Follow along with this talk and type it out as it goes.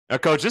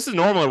Coach, this is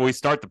normally we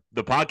start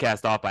the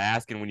podcast off by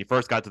asking when you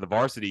first got to the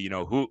varsity,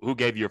 who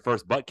gave you your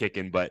first butt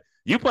kicking, but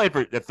you played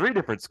for three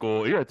different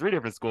schools. You're at three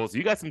different schools, so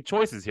you got some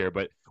choices here.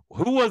 But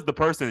who was the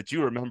person that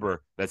you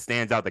remember that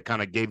stands out that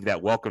kind of gave you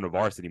that welcome to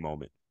varsity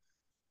moment?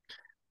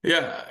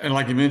 Yeah, and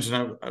like you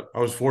mentioned, I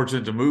was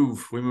fortunate to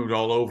move. We moved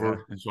all Yeah.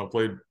 over, and so I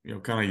played,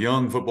 kind of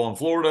young football in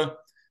Florida.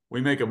 We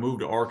make a move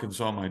to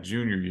Arkansas my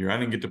junior year. I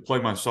didn't get to play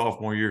my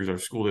sophomore year because our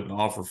school didn't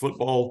offer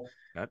football.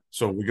 That,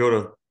 So we go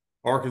to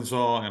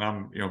Arkansas, and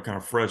I'm, kind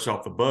of fresh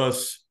off the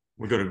bus.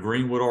 We go to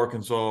Greenwood,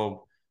 Arkansas,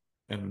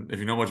 and if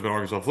you know much about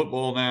Arkansas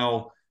football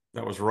now,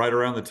 that was right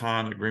around the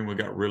time that Greenwood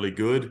got really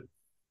good.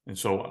 And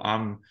so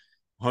I'm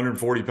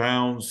 140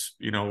 pounds,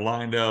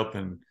 lined up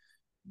and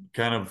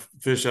kind of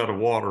fish out of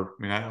water.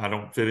 I mean, I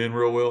don't fit in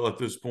real well at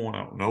this point.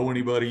 I don't know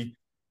anybody.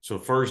 So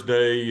first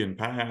day in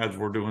pads,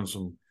 we're doing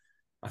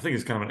I think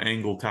it's kind of an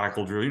angle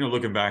tackle drill.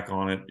 Looking back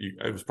on it,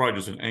 it was probably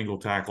just an angle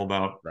tackle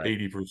about right.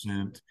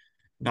 80%,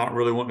 not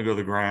really wanting to go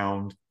to the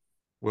ground.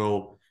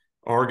 Well,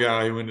 our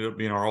guy who ended up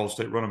being our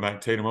all-state running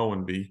back, Tatum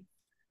Owenby,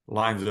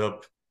 lines it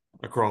up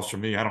across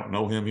from me. I don't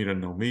know him. He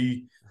doesn't know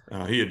me.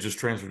 He had just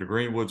transferred to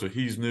Greenwood, so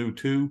he's new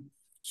too.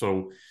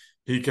 So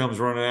he comes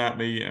running at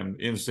me,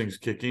 and instincts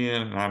kick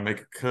in, and I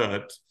make a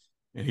cut,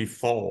 and he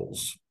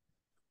falls.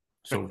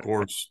 So, of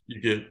course,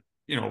 you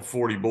get,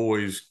 40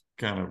 boys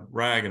kind of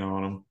ragging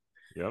on him.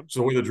 Yep.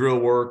 So, the way the drill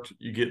worked,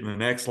 you get in the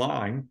next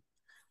line,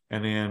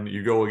 and then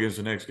you go against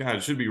the next guy.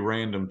 It should be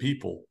random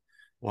people.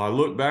 Well, I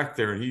look back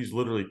there, and he's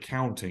literally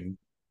counting.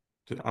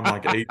 I'm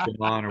like eighth in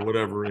line or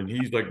whatever, and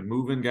he's like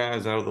moving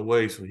guys out of the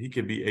way so he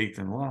could be eighth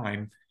in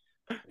line.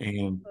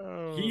 And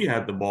he Oh.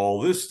 had the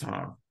ball this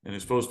time, and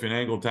it's supposed to be an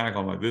angle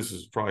tackle. I'm like, this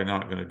is probably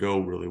not going to go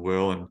really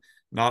well. And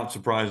not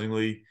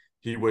surprisingly,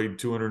 he weighed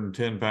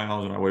 210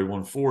 pounds and I weighed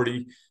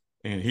 140,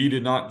 and he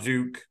did not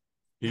juke.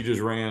 He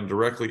just ran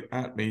directly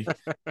at me.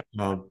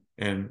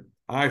 And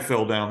I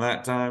fell down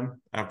that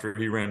time after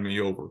he ran me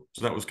over.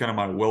 So that was kind of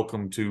my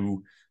welcome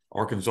to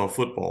Arkansas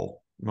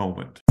football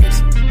moment.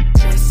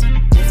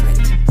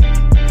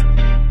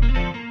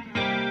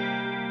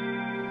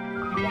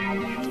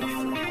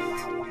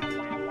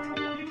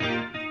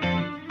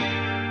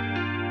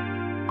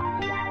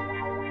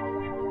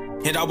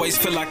 It always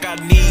feel like I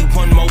need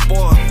one more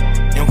boy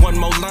and one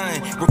more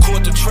line.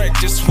 Record the track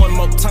just one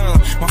more time.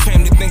 My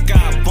family think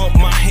I bumped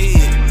my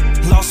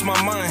head, lost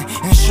my mind,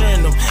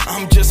 ensuring them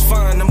I'm just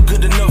fine. I'm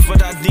good enough,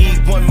 but I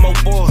need one more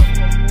boy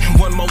and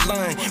one more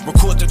line.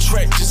 Record the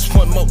track just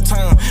one more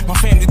time. My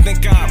family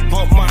think I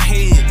bumped my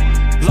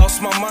head,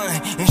 lost my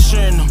mind,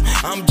 ensuring them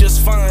I'm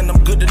just fine.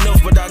 I'm good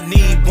enough, but I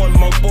need one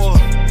more boy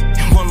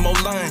and one more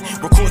line.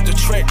 Record the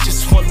track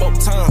just one more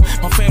time.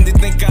 My family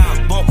think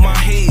I bumped my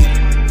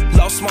head,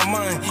 lost my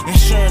mind,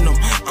 ensuring them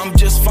I'm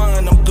just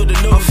fine, I'm good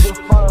enough.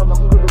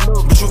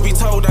 But truth be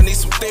told, I need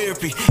some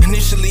therapy.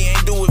 Initially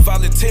ain't do it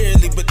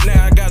voluntarily, but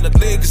now I got a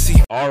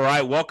legacy. All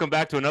right, welcome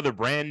back to another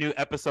brand new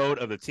episode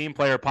of the Team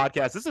Player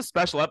Podcast. This is a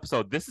special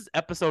episode. This is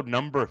episode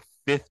number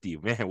 50.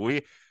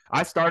 Man,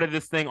 I started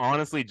this thing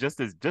honestly just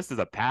as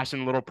a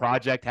passion little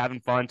project, having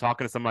fun,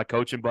 talking to some of my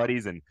coaching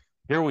buddies, and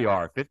here we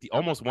are, 50,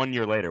 almost 1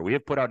 year later. We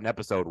have put out an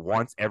episode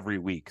once every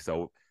week.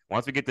 So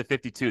once we get to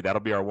 52,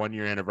 that'll be our 1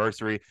 year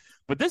anniversary.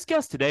 But this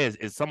guest today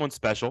is someone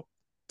special.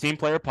 Team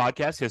Player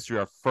Podcast history,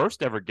 our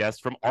first ever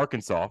guest from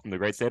Arkansas, from the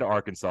great state of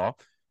Arkansas,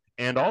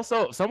 and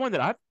also someone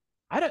that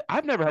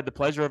I've never had the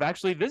pleasure of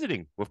actually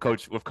visiting with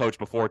Coach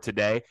before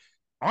today.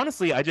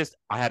 Honestly, I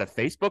had a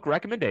Facebook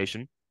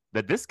recommendation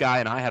that this guy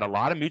and I had a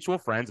lot of mutual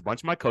friends, a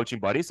bunch of my coaching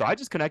buddies. So I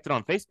just connected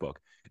on Facebook.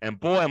 And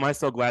boy, am I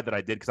so glad that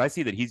I did, because I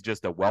see that he's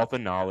just a wealth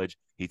of knowledge.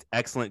 He's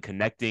excellent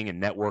connecting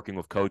and networking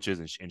with coaches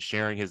and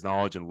sharing his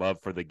knowledge and love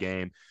for the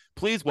game.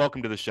 Please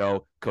welcome to the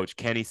show, Coach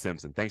Kenny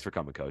Simpson. Thanks for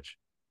coming, Coach.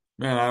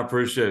 Man, I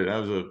appreciate it.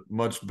 That was a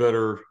much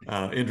better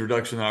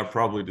introduction than I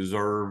probably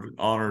deserved.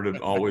 Honored to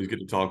always get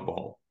to talk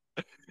ball.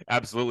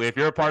 Absolutely. If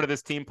you're a part of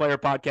this Team Player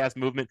Podcast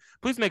movement,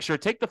 please make sure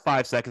take the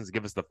 5 seconds to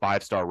give us the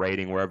 5-star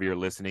rating wherever you're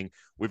listening.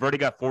 We've already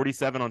got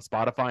 47 on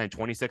Spotify and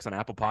 26 on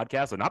Apple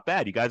Podcasts, so not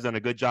bad. You guys done a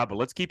good job, but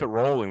let's keep it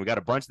rolling. We got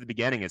a bunch at the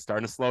beginning. It's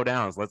starting to slow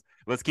down. So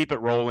let's keep it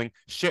rolling.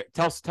 Share,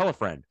 tell a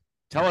friend.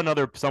 Tell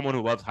someone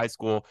who loves high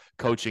school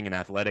coaching and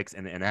athletics,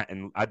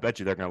 and I bet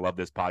you they're going to love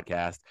this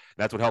podcast.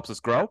 That's what helps us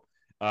grow.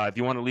 If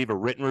you want to leave a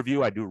written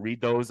review, I do read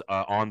those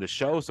on the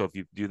show. So if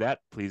you do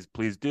that,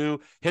 please do.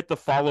 Hit the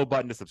follow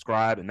button to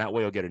subscribe, and that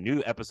way you'll get a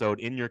new episode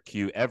in your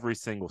queue every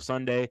single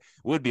Sunday.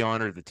 Would be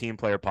honored if the Team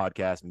Player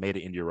Podcast made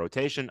it into your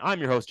rotation. I'm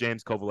your host,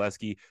 James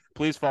Kovaleski.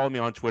 Please follow me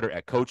on Twitter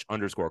at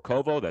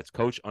Coach_Kovo. That's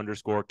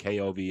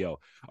Coach_KOVO.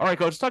 All right,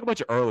 Coach, let's talk about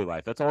your early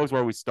life. That's always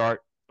where we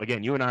start.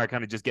 Again, you and I are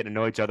kind of just getting to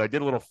know each other. I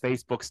did a little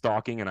Facebook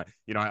stalking, and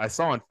I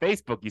saw on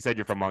Facebook you said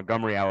you're from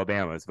Montgomery,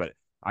 Alabama, but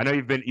I know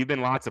you've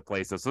been lots of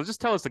places. So just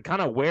tell us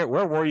kind of where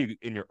were you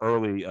in your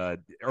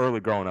early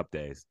growing up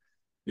days?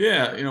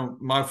 Yeah,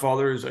 my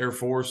father is Air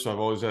Force. So I've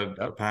always had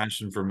a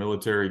passion for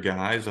military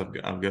guys. I've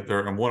got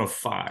there. I'm one of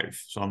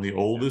 5, so I'm the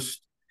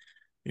oldest.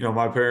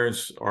 My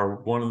parents are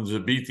one of them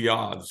that beat the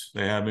odds.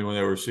 They had me when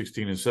they were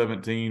 16 and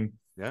 17.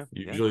 Yeah.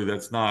 Usually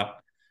that's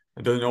not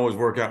It doesn't always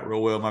work out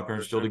real well. My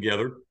parents are still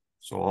together.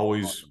 So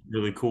always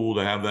really cool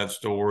to have that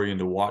story and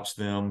to watch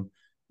them.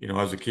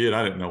 As a kid,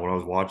 I didn't know what I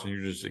was watching.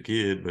 You're just a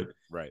kid, but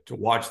Right. to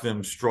watch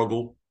them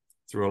struggle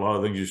through a lot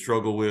of things you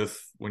struggle with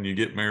when you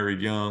get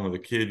married young, with a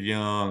kid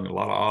young, a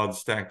lot of odds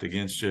stacked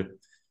against you.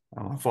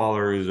 My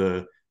father is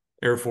a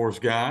Air Force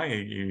guy.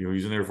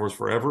 He's in the Air Force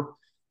forever.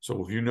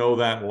 So if you know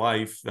that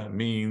life, that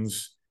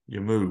means you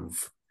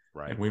move.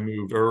 Right. And we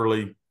moved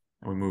early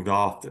and we moved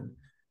often.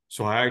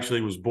 So I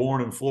actually was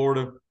born in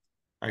Florida.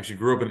 I actually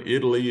grew up in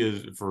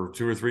Italy for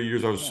 2 or 3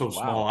 years. I was so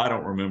small, I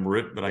don't remember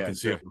it, but I can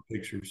see it from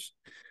pictures.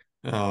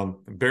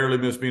 Barely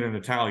missed being an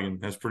Italian.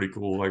 That's pretty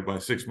cool. Like by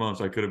 6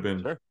 months, I could have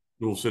been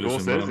dual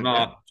citizen, but I'm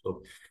not.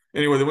 So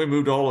anyway, then we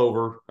moved all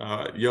over,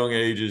 young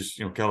ages,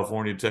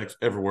 California, Texas,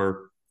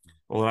 everywhere.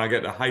 Well, when I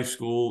got to high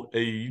school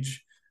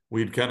age,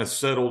 we'd kind of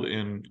settled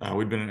in,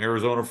 we'd been in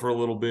Arizona for a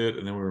little bit,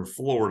 and then we were in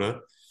Florida.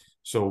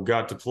 So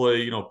got to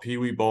play,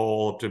 pee-wee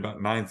ball up to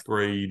about ninth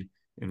grade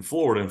in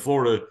Florida. In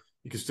Florida,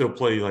 you can still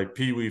play like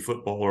pee-wee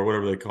football or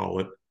whatever they call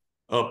it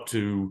up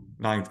to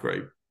ninth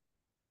grade.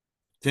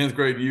 10th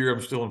grade year,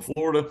 I'm still in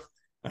Florida.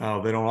 They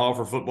don't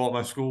offer football at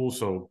my school,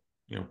 so,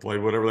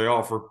 played whatever they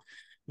offer.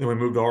 Then we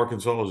moved to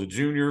Arkansas as a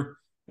junior.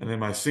 And then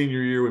my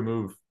senior year, we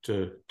moved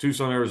to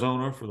Tucson,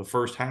 Arizona for the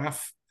first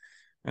half,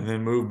 and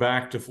then moved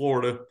back to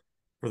Florida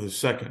for the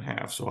second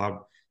half. So I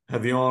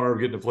had the honor of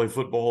getting to play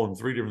football in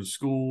 3 different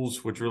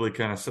schools, which really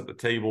kind of set the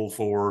table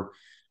for,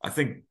 I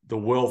think, the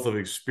wealth of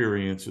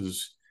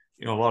experiences.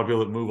 A lot of people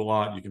that move a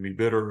lot, you can be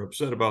bitter or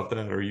upset about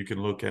that, or you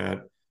can look at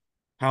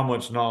how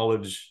much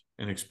knowledge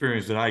and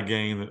experience that I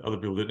gained that other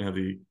people didn't have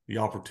the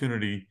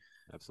opportunity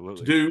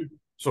to do.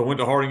 So I went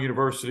to Harding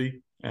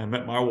University and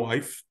met my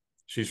wife.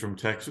 She's from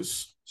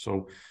Texas.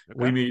 So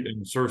we meet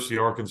in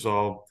Searcy,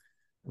 Arkansas.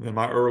 And then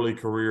my early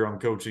career, I'm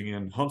coaching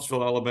in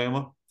Huntsville,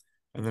 Alabama,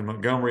 and then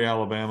Montgomery,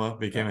 Alabama.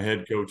 Became a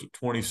head coach at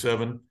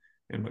 27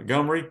 in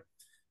Montgomery.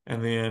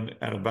 And then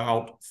at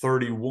about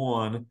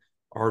 31,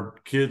 our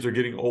kids are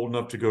getting old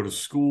enough to go to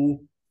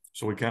school.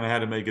 So we kind of had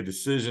to make a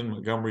decision.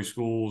 Montgomery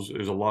schools,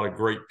 there's a lot of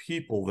great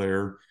people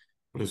there,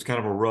 but it's kind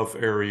of a rough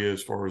area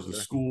as far as the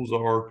schools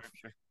are.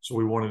 So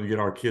we wanted to get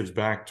our kids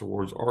back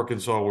towards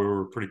Arkansas, where we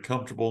were pretty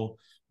comfortable,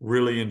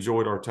 really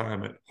enjoyed our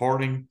time at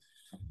Harding.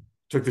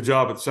 Took the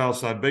job at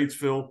Southside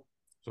Batesville.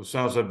 So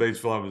Southside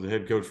Batesville, I was the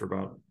head coach for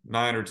about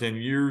 9 or 10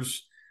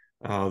 years.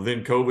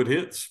 Then COVID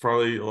hits.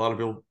 Probably a lot of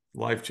people,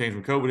 life changed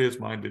when COVID hits.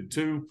 Mine did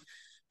too.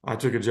 I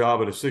took a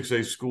job at a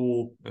 6A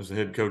school as the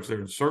head coach there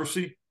in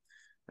Searcy.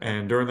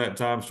 And during that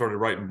time, started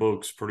writing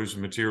books,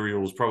 producing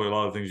materials, probably a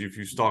lot of things. If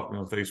you stalked me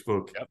on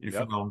Facebook, you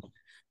found.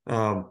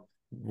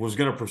 Was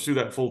going to pursue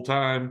that full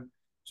time.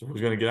 So I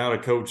was going to get out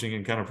of coaching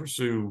and kind of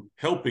pursue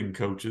helping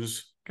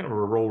coaches, kind of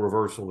a role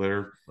reversal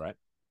there. Right.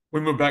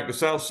 We moved back to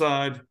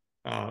Southside.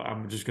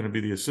 I'm just going to be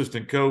the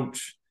assistant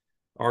coach.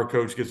 Our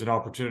coach gets an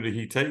opportunity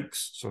he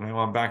takes. So now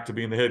I'm back to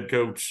being the head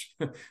coach.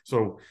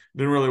 So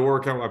didn't really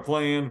work out my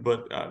plan,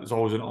 but it's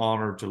always an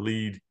honor to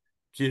lead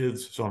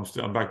kids. So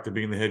I'm back to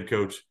being the head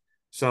coach,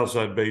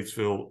 Southside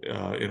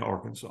Batesville in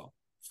Arkansas.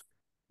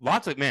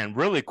 Lots of,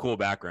 really cool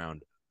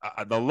background.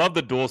 I love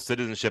the dual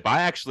citizenship.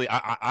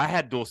 I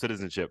had dual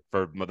citizenship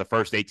for the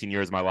first 18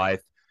 years of my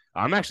life.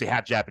 I'm actually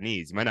half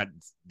Japanese. You might not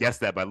guess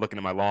that by looking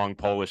at my long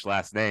Polish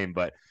last name,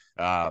 but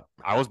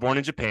I was born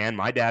in Japan.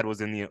 My dad was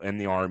in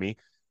the army.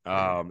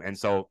 And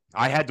so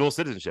I had dual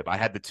citizenship. I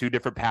had the 2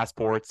 different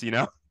passports,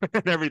 and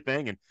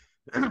everything. And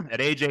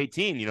at age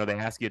 18, they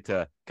ask you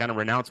to kind of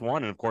renounce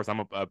one. And of course,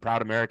 I'm a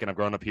proud American. I've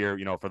grown up here,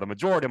 for the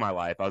majority of my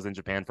life. I was in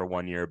Japan for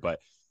 1 year, but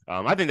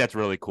I think that's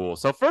really cool.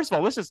 So first of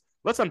all,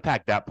 let's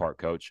unpack that part,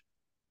 Coach.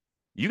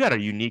 You got a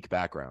unique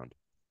background.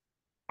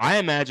 I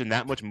imagine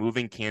that much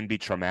moving can be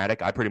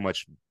traumatic. I pretty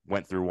much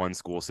went through one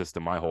school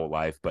system my whole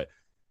life, but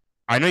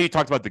I know you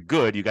talked about the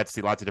good. You got to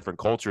see lots of different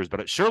cultures,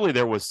 but surely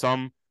there was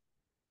some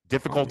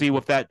difficulty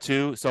with that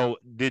too. So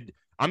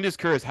I'm just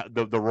curious how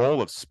the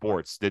role of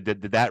sports, did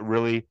that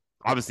really,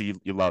 obviously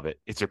you love it.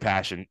 It's your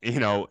passion,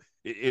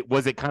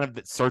 was it kind of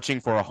searching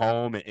for a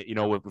home,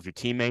 with your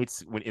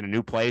teammates in a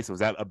new place? Was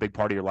that a big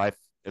part of your life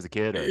as a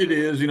kid? Or? It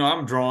is.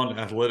 I'm drawn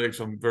to athletics.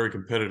 I'm a very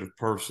competitive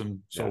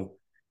person. So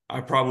I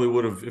probably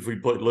would have, if we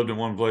lived in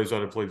one place, I'd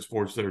have played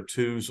sports there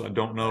too. So I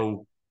don't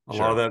know a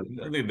lot of that.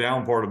 I think the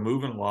down part of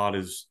moving a lot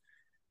is,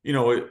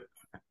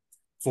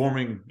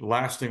 forming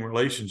lasting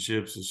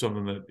relationships is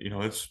something that,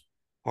 it's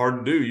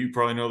hard to do. You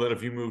probably know that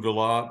if you moved a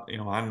lot.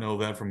 I know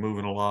that from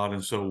moving a lot.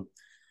 And so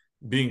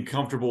being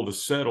comfortable to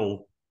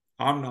settle,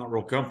 I'm not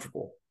real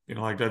comfortable.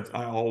 Like that,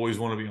 I always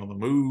want to be on the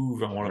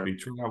move. I want to be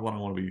traveling. I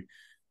want to be,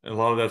 a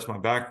lot of that's my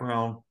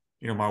background.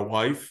 My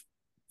wife,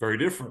 very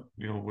different,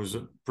 was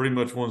pretty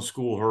much one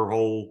school her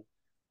whole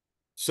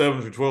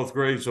 7th through 12th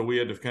grade. So we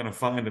had to kind of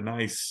find a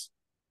nice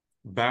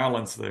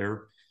balance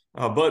there.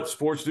 But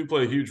sports do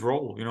play a huge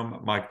role.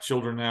 My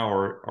children now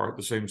are at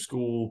the same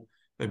school.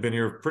 They've been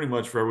here pretty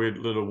much for, we had a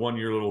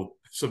 1-year little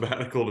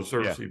sabbatical to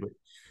Searcy, but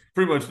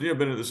pretty much,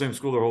 been at the same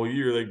school their whole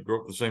year. They grew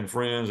up with the same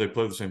friends. They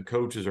play with the same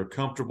coaches, are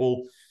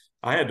comfortable.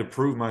 I had to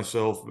prove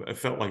myself, it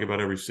felt like about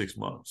every 6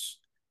 months.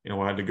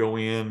 I had to go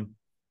in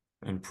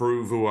and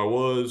prove who I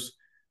was.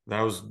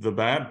 That was the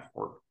bad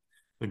part.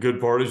 The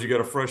good part is you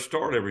got a fresh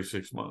start every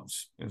 6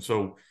 months. And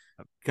so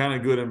kind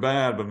of good and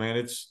bad, but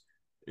man,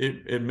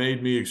 it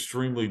made me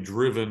extremely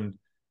driven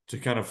to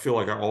kind of feel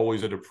like I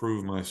always had to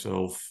prove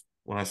myself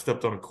when I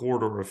stepped on a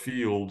court or a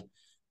field.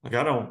 Like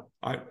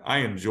I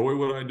enjoy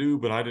what I do,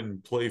 but I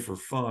didn't play for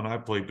fun. I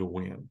played to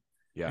win.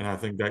 Yeah. And I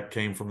think that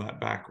came from that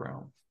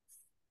background.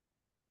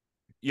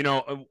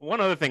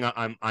 One other thing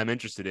I'm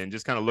interested in,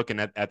 just kind of looking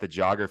at the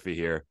geography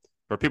here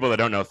for people that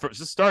don't know,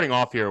 just starting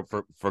off here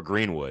for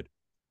Greenwood,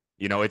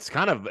 it's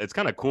kind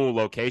of cool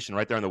location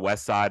right there on the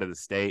west side of the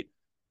state.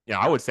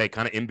 I would say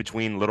kind of in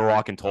between Little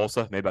Rock and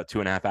Tulsa, maybe about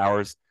 2.5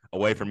 hours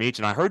away from each.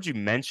 And I heard you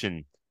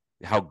mention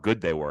how good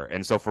they were.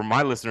 And so for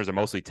my listeners are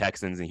mostly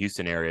Texans in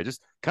Houston area,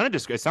 just kind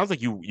of it sounds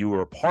like you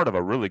were a part of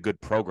a really good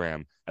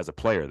program as a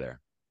player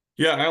there.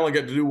 Yeah, I only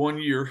got to do 1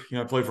 year.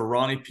 I played for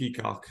Ronnie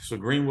Peacock. So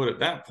Greenwood at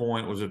that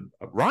point was a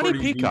Ronnie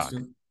pretty Peacock.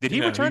 decent. Did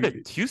he return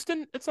to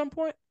Houston at some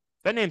point?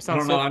 That name I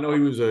sounds don't know. I know he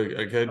was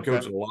a head coach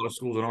Okay. at a lot of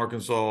schools in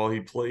Arkansas.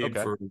 He played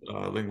Okay. for,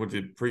 I think, went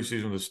to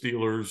preseason with the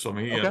Steelers. So, I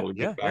mean, he had a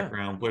good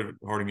background, played at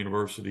Harding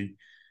University.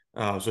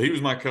 So he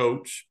was my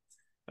coach.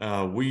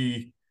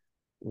 When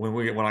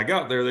I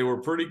got there, they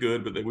were pretty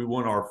good, but we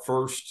won our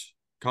first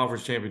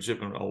conference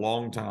championship in a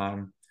long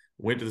time.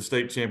 Went to the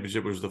state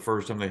championship, which was the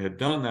first time they had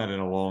done that in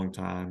a long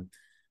time.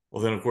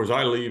 Well, then, of course,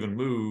 I leave and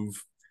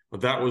move.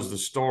 But that was the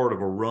start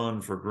of a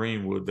run for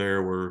Greenwood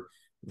there where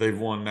they've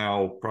won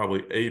now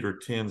probably 8 or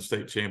 10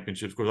 state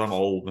championships. Of course, I'm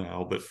old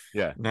now, but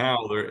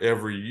now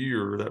every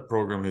year that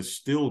program is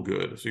still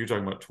good. So you're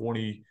talking about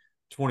 20,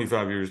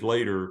 25 years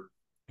later,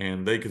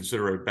 and they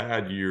consider a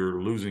bad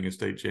year losing a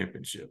state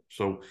championship.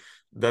 So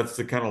that's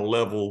the kind of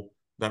level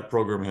that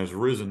program has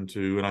risen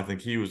to. And I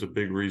think he was a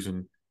big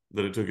reason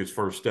that it took its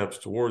first steps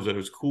towards it. It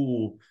was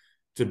cool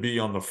to be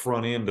on the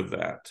front end of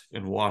that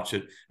and watch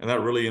it. And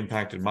that really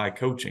impacted my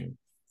coaching.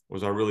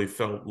 I really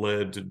felt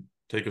led to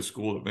take a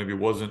school that maybe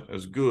wasn't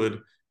as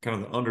good, kind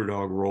of the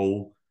underdog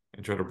role,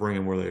 and try to bring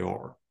them where they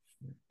are.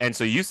 And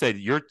so you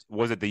said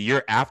was it the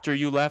year after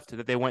you left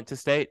that they went to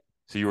state?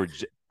 So you were,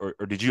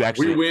 or did you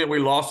actually? We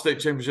lost state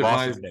championship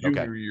my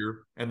junior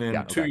year, and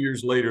then 2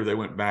 years later they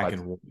went back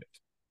and won it.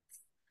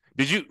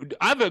 Did you?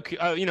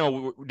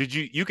 Did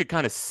you could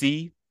kind of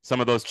see some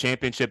of those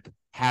championship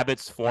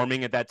habits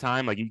forming at that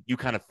time? Like you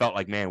kind of felt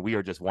like, man, we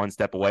are just one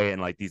step away,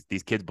 and like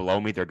these kids below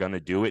me, they're going to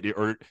do it.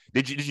 Or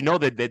did you know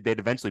that they'd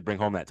eventually bring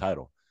home that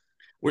title?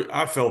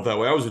 I felt that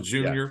way. I was a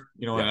junior,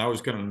 and I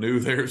was kind of new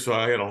there, so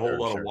I had a whole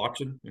lot of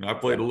watching. I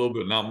played a little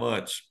bit, not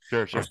much.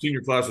 Sure. Our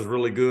senior class was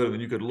really good, and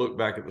then you could look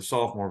back at the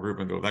sophomore group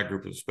and go, that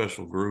group is a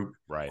special group.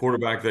 Right.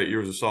 Quarterback that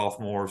year was a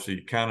sophomore, so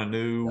you kind of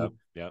knew,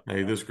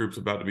 hey, this group's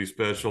about to be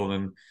special.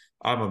 And then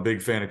I'm a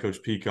big fan of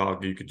Coach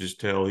Peacock. You could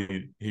just tell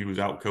he was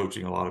out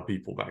coaching a lot of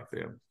people back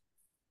then.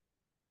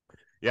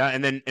 Yeah,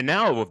 and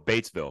now with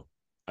Batesville,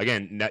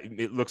 again,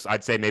 it looks,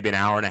 I'd say maybe an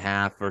hour and a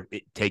half, or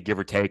give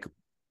or take,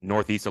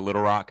 northeast of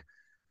Little Rock.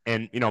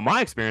 And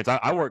my experience,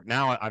 I work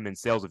now. I'm in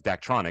sales of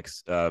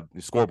Daktronics,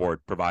 scoreboard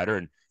provider,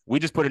 and we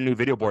just put a new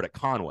video board at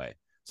Conway.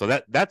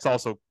 So that's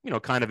also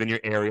kind of in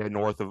your area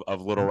north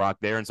of Little Rock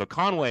there. And so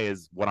Conway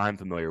is what I'm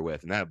familiar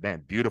with, and that,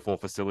 man, beautiful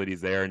facilities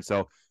there. And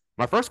so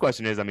my first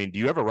question is, I mean, do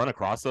you ever run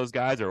across those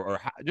guys,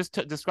 or just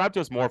describe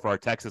to us more for our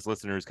Texas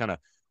listeners, kind of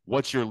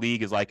what your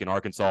league is like in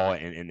Arkansas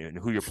and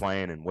who you're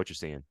playing and what you're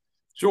seeing?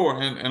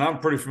 Sure, and I'm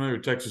pretty familiar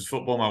with Texas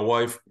football. My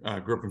wife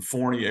grew up in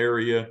Forney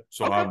area,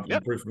 so I'm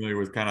pretty familiar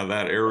with kind of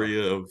that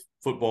area of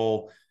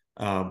football.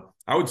 I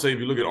would say if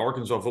you look at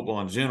Arkansas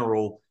football in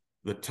general,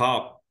 the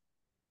top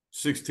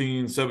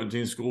 16,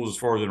 17 schools as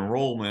far as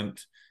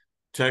enrollment,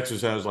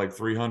 Texas has like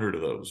 300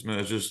 of those. I mean,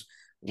 it's just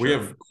we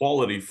have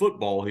quality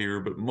football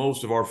here, but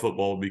most of our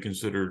football would be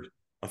considered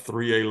a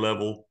 3A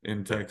level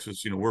in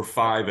Texas. We're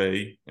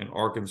 5A in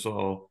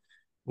Arkansas.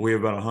 We have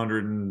about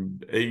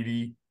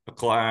 180 a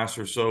class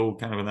or so,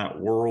 kind of in that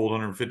world,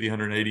 150,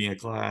 180 in a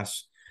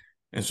class.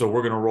 And so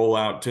we're going to roll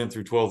out 10th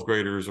through 12th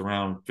graders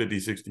around 50,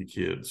 60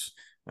 kids.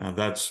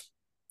 That's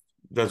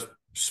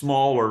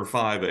smaller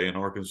 5A in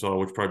Arkansas,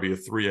 which probably be a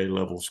 3A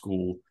level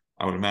school,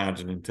 I would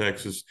imagine, in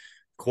Texas.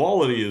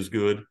 Quality is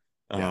good,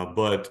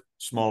 but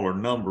smaller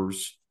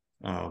numbers.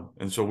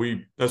 And so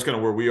that's kind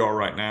of where we are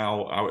right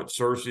now. Out at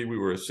Searcy, we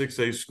were a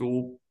 6A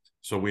school,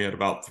 so we had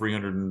about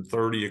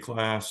 330 a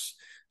class.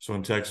 So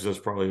in Texas, that's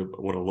probably a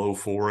low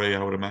 4A,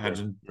 I would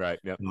imagine. Right.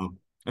 Yeah.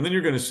 And then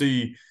you're going to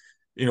see,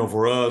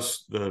 for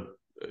us,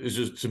 it's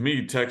just, to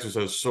me, Texas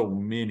has so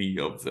many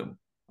of them.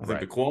 I think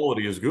the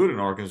quality is good in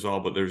Arkansas,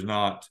 but there's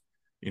not,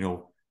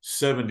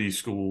 70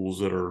 schools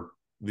that are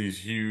these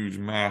huge,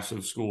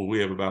 massive schools. We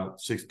have about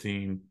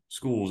 16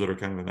 schools that are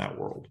kind of in that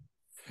world.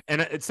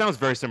 And it sounds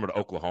very similar to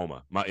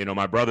Oklahoma.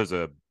 My brother's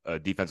a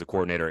defensive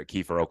coordinator at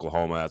Kiefer,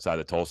 Oklahoma, outside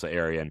the Tulsa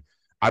area, and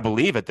I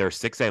believe at their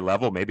 6A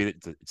level, maybe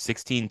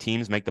 16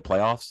 teams make the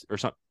playoffs or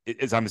something.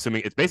 I'm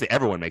assuming it's basically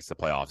everyone makes the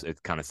playoffs.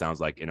 It kind of sounds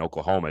like in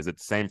Oklahoma. Is it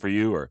the same for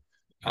you, or?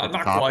 at the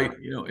Not top? quite,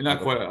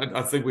 not quite.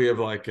 I think we have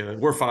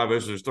we're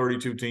 5A, so there's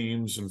 32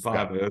 teams and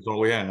 5A. That's all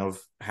we have.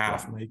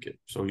 Half make it.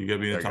 So you got to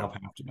be in the top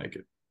half to make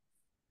it.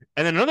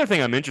 And then another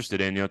thing I'm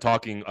interested in,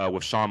 talking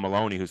with Sean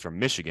Maloney, who's from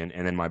Michigan,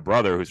 and then my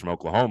brother, who's from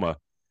Oklahoma,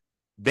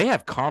 they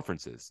have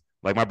conferences.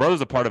 Like my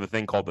brother's a part of a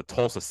thing called the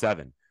Tulsa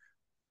Seven.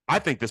 I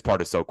think this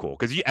part is so cool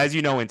because, as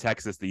you know, in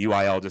Texas, the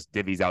UIL just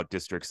divvies out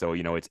districts. So,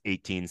 it's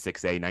 18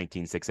 6A,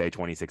 19 6A,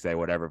 20 6A,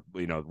 whatever,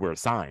 we're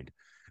assigned.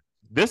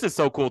 This is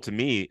so cool to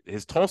me.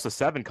 His Tulsa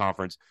 7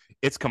 conference,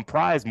 it's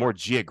comprised more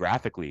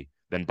geographically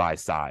than by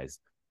size.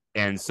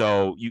 And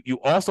so you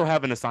also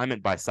have an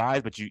assignment by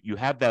size, but you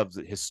have those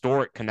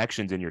historic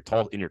connections in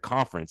your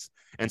conference.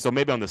 And so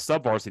maybe on the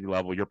sub-varsity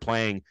level, you're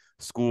playing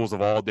schools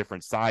of all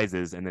different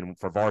sizes. And then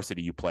for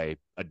varsity, you play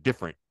a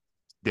different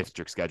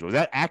district schedule. Is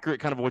that accurate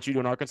kind of what you do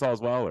in Arkansas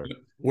as well? Or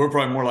we're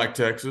probably more like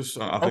Texas.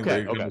 I think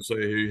Okay, they kind of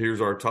say, here's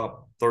our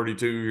top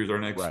 32, here's our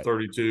next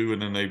 32,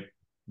 and then they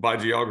by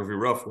geography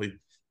roughly.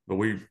 But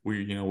we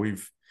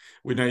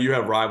now you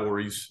have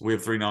rivalries. We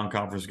have 3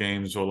 non-conference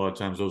games, so a lot of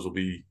times those will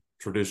be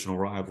traditional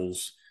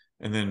rivals.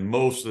 And then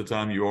most of the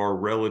time you are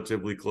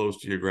relatively close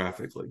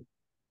geographically.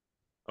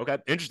 Okay,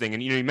 interesting.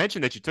 And you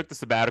mentioned that you took the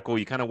sabbatical.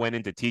 You kind of went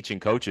into teaching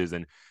coaches,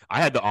 and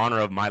I had the honor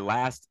of my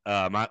last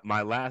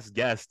my last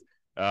guest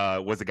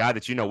was a guy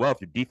that you know well,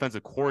 your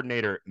defensive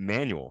coordinator,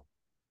 Manuel.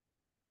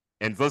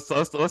 And let's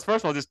first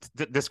of all just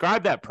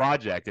describe that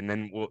project, and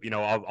then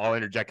I'll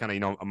interject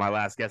kind of my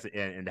last guess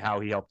and how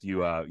he helped you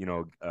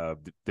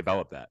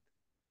develop that.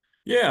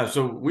 Yeah,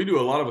 so we do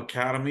a lot of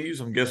academies.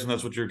 I'm guessing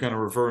that's what you're kind of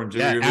referring to.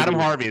 Yeah, Adam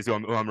Harvey is who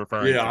I'm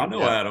referring to. Yeah, I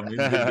know Adam. He's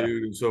a good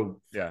dude. And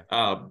so yeah,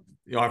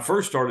 I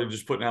first started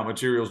just putting out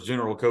materials,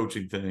 general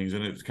coaching things,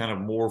 and it's kind of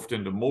morphed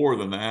into more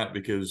than that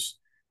because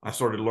I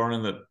started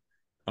learning that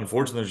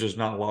unfortunately there's just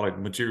not a lot of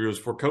materials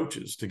for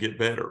coaches to get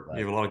better.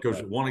 You have a lot of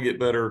coaches that want to get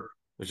better.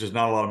 There's just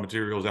not a lot of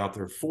materials out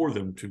there for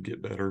them to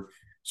get better.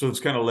 So it's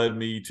kind of led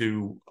me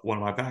to one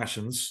of my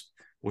passions,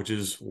 which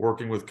is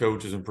working with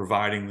coaches and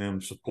providing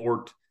them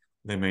support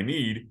they may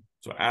need.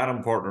 So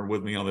Adam partnered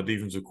with me on the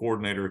Defensive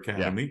Coordinator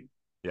Academy.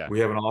 Yeah. We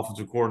have an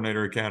Offensive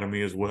Coordinator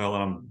Academy as well.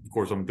 And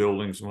I'm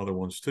building some other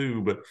ones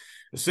too. But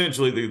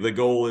essentially the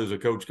goal is a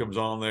coach comes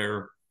on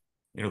there,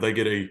 they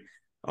get a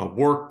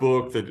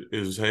workbook that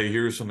is, hey,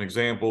 here's some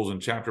examples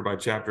and chapter by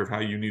chapter of how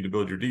you need to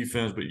build your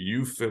defense, but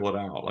you fill it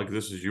out. Like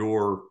this is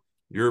your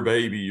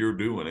baby, you're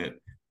doing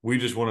it. We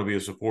just want to be a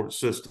support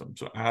system.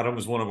 So Adam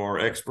is one of our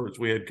experts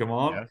we had come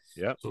on.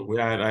 Yeah. So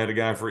I had a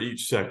guy for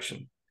each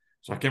section.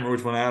 So I can't remember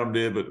which one Adam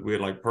did, but we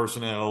had like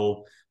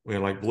personnel, we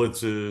had like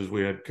blitzes,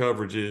 we had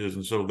coverages.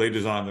 And so they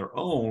designed their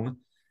own,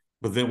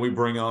 but then we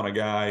bring on a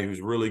guy who's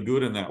really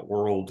good in that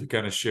world to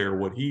kind of share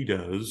what he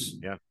does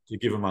to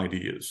give him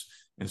ideas.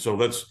 And so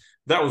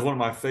that was one of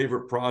my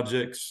favorite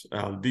projects,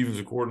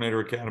 Defensive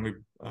Coordinator Academy.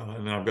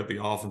 And then I've got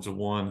the offensive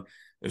one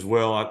as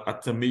well.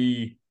 To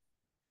me,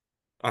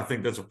 I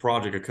think that's a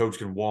project a coach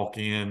can walk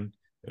in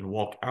and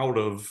walk out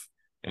of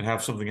and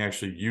have something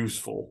actually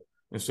useful.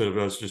 Instead of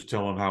us just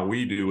telling them how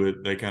we do it,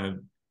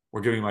 we're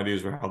giving them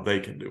ideas for how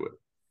they can do it.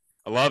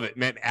 I love it,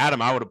 man.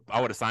 Adam, I would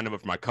have signed him up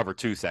for my cover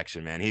 2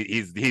 section, man.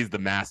 He's the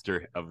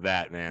master of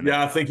that, man.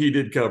 Yeah, I think he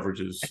did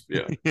coverages.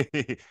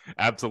 Yeah,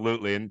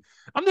 absolutely. And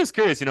I'm just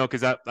curious,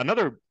 because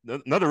another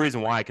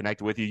reason why I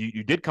connected with you,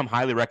 you did come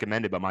highly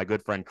recommended by my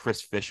good friend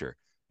Chris Fisher,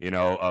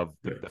 of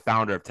the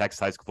founder of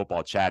Texas High School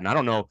Football Chat. And I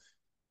don't know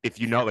if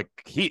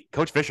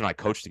Coach Fisher and I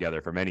coached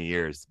together for many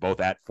years,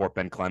 both at Fort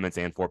Bend Clements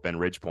and Fort Bend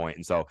Ridgepoint.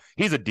 And so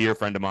he's a dear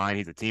friend of mine.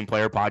 He's a Team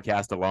Player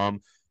Podcast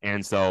alum.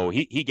 And so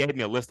he gave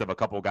me a list of a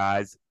couple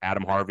guys,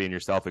 Adam Harvey and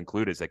yourself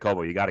included, say,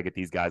 Kobo, you got to get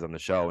these guys on the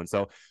show. And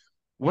so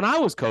when I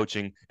was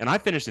coaching, and I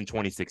finished in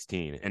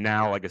 2016, and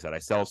now, like I said, I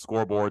sell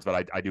scoreboards,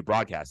 but I do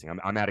broadcasting.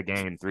 I'm at a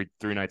game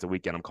three nights a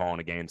weekend. I'm calling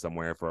a game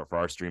somewhere for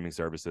our streaming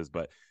services.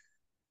 But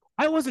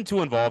I wasn't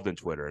too involved in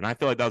Twitter, and I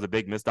feel like that was a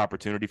big missed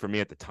opportunity for me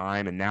at the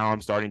time. And now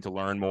I'm starting to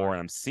learn more, and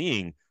I'm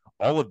seeing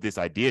all of this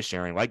idea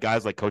sharing, like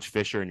guys like Coach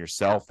Fisher and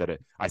yourself. That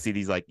I see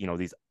these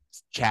these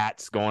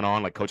chats going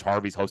on. Like Coach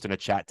Harvey's hosting a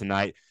chat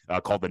tonight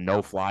called the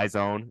No Fly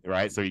Zone,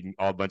 right? So you can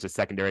all a bunch of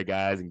secondary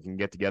guys and can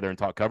get together and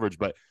talk coverage.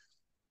 But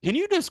can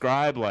you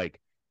describe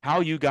how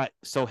you got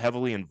so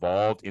heavily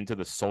involved into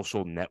the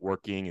social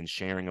networking and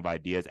sharing of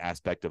ideas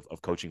aspect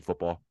of coaching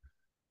football?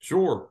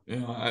 Sure.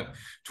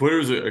 Twitter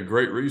is a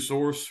great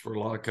resource for a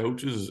lot of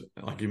coaches.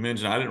 Like you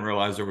mentioned, I didn't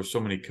realize there were so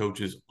many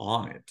coaches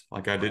on it.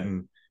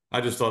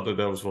 I just thought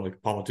that was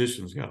what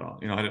politicians got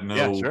on. I didn't know.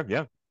 Yeah, sure.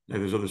 Yeah.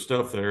 There's other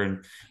stuff there.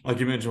 And like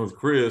you mentioned with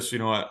Chris,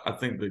 I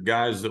think the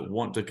guys that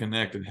want to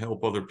connect and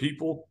help other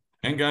people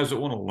and guys that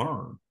want to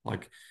learn,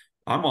 like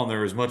I'm on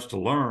there as much to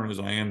learn as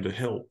I am to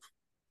help,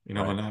 and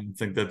I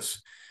think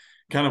that's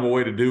kind of a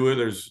way to do it.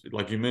 There's,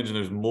 like you mentioned,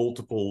 there's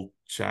multiple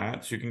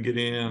chats you can get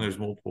in. There's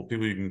multiple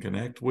people you can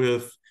connect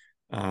with.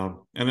 And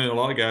then a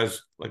lot of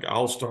guys,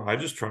 I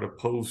just try to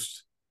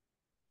post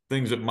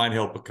things that might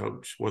help a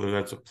coach, whether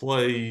that's a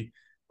play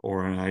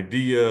or an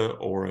idea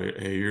or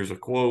here's a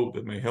quote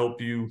that may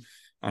help you.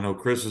 I know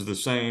Chris is the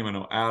same. I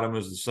know Adam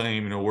is the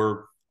same.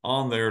 We're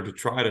on there to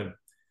try to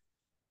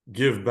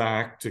give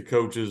back to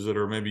coaches that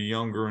are maybe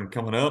younger and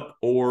coming up,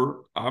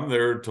 or I'm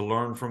there to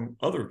learn from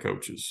other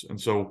coaches. And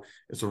so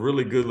it's a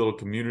really good little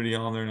community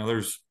on there. Now,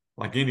 there's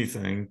like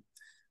anything,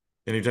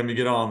 anytime you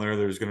get on there,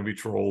 there's going to be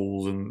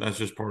trolls, and that's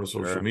just part of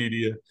social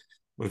media.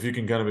 But if you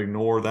can kind of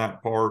ignore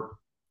that part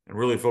and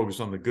really focus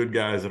on the good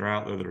guys that are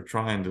out there that are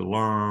trying to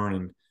learn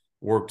and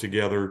work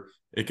together,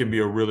 it can be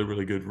a really,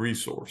 really good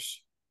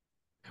resource.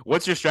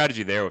 What's your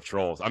strategy there with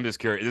trolls? I'm just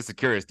curious. This is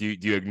curious. Do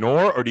you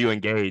ignore or do you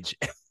engage?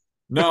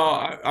 No,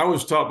 I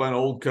was taught by an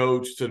old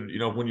coach to,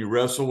 when you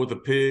wrestle with a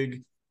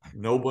pig,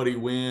 nobody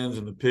wins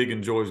and the pig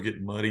enjoys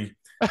getting muddy.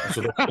 And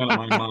so that's kind of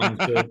my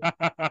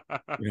mindset.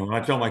 And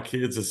I tell my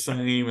kids the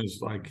same. Is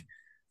like,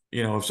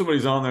 if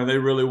somebody's on there, they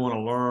really want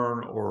to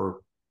learn or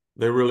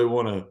they really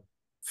want to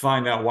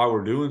find out why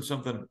we're doing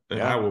something,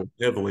 then I will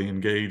heavily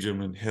engage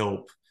them and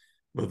help.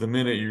 But the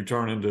minute you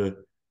turn into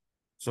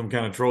some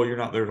kind of troll, you're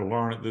not there to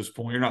learn at this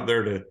point. You're not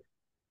there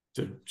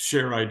to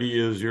share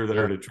ideas. You're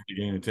there to try to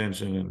gain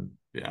attention.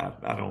 And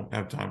I don't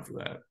have time for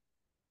that.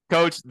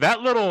 Coach,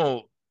 that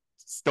little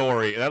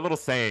story, that little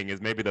saying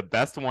is maybe the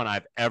best one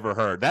I've ever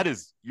heard.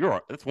 That's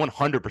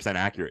 100%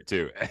 accurate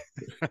too.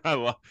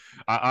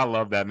 I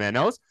love that, man.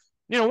 Now,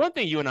 one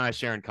thing you and I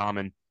share in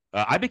common.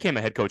 I became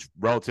a head coach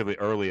relatively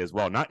early as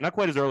well. Not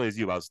quite as early as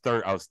you. I was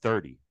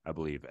 30, I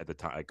believe, at the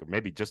time. Like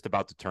maybe just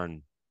about to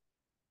turn.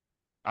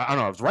 I don't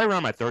know. It was right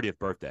around my 30th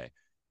birthday,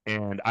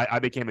 and I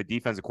became a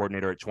defensive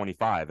coordinator at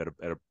 25 at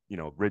a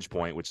Ridge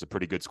Point, which is a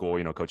pretty good school.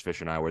 Coach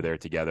Fisher and I were there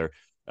together.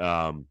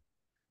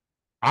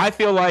 I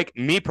feel like,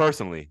 me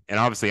personally, and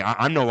obviously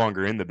I'm no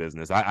longer in the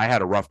business. I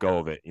had a rough go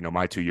of it.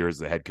 My 2 years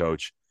as a head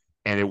coach,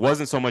 and it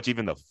wasn't so much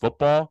even the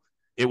football.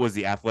 It was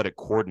the athletic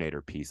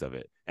coordinator piece of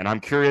it. And I'm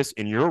curious,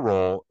 in your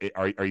role,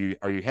 are you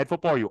head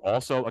football? Are you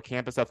also a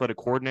campus athletic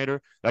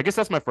coordinator? I guess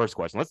that's my first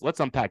question. Let's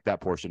unpack that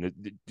portion.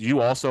 Do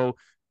you also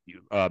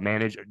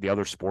manage the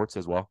other sports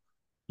as well?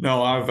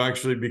 No, I've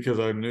actually, because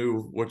I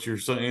knew what you're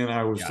saying,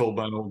 I was told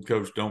by an old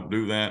coach, don't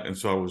do that. And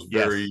so I was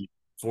very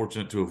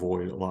fortunate to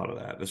avoid a lot of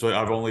that. So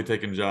I've only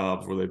taken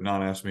jobs where they've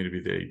not asked me to be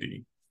the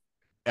AD.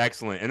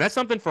 Excellent. And that's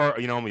something for,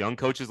 young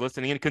coaches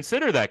listening, and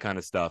consider that kind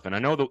of stuff. And I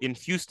know that in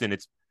Houston,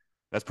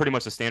 that's pretty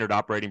much the standard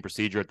operating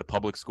procedure at the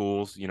public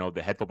schools.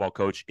 The head football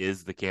coach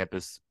is the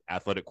campus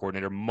athletic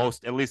coordinator,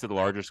 at least at the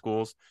larger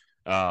schools.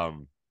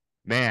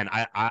 Man,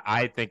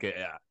 I think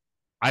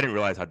I didn't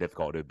realize how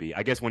difficult it would be.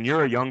 I guess when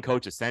you're a young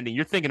coach ascending,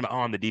 you're thinking about,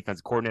 I'm the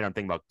defensive coordinator. I'm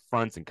thinking about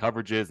fronts and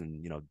coverages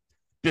and,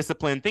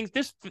 discipline,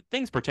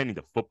 things pertaining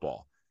to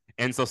football.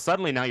 And so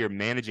suddenly now you're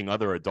managing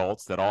other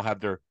adults that all have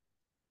their,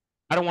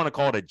 I don't want to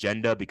call it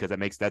agenda because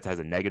that has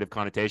a negative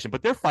connotation,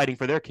 but they're fighting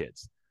for their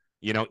kids.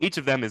 Each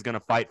of them is going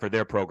to fight for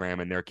their program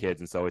and their kids.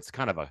 And so it's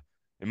kind of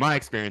in my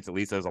experience, at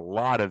least, there's a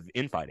lot of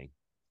infighting,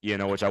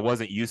 which I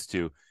wasn't used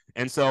to.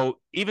 And so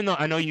even though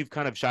I know you've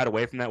kind of shied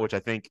away from that, which I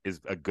think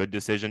is a good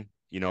decision,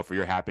 for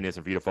your happiness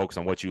and for you to focus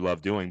on what you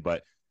love doing.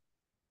 But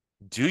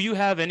do you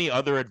have any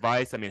other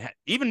advice? I mean,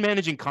 even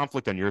managing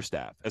conflict on your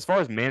staff, as far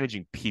as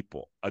managing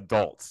people,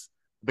 adults,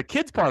 the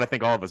kids part, I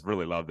think all of us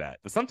really love that.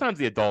 But sometimes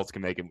the adults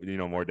can make it,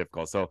 more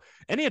difficult. So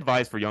any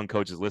advice for young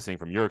coaches listening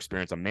from your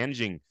experience on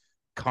managing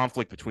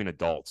conflict between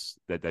adults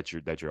that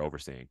you're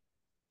overseeing?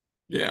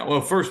 Yeah, well,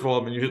 first of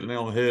all, you hit the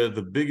nail on the head.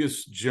 The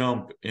biggest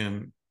jump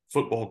in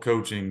football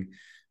coaching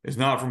is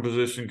not from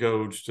position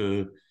coach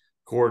to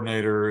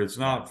coordinator. It's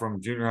not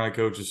from junior high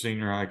coach to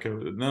senior high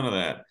coach. None of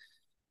that.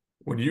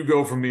 When you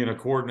go from being a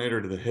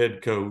coordinator to the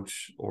head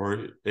coach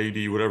or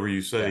AD, whatever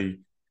you say,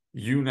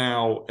 you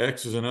now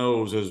X's and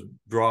O's has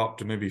dropped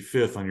to maybe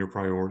fifth on your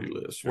priority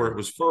list, where it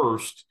was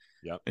first.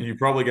 And you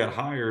probably got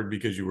hired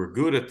because you were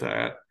good at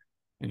that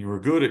and you were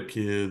good at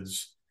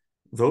kids.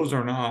 Those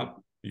are not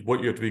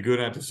what you have to be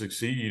good at to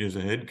succeed as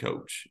a head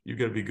coach. You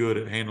got to be good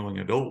at handling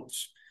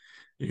adults.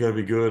 You got to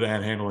be good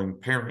at handling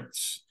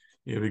parents.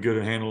 You got to be good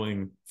at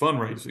handling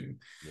fundraising.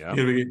 You got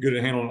to be good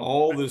at handling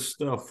all this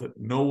stuff that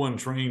no one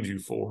trained you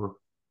for.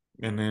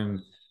 And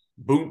then,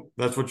 boom,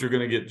 that's what you're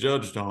going to get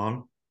judged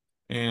on.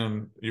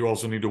 And you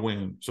also need to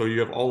win. So you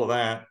have all of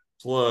that.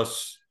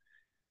 Plus,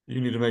 you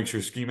need to make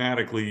sure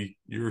schematically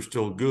you're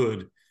still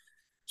good.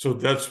 So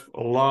that's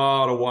a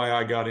lot of why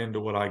I got into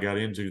what I got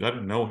into. I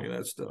didn't know any of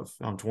that stuff.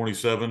 I'm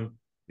 27.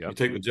 You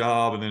take the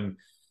job, and then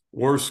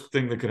worst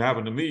thing that could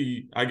happen to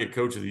me, I get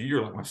coach of the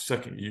year like my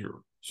second year.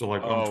 So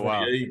like I'm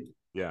 28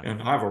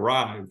 and I've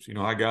arrived,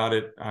 I got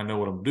it. I know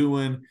what I'm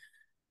doing.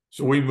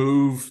 So we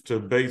moved to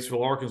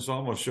Batesville, Arkansas.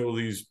 I'm going to show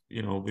these,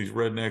 these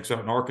rednecks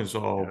out in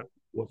Arkansas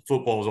what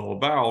football is all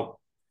about.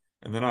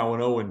 And then I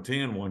went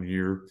 0-10 one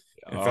year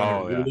and found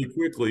out really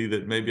quickly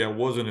that maybe I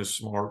wasn't as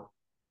smart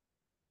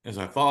as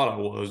I thought I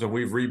was. And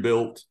we've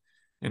rebuilt,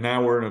 and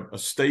now we're in a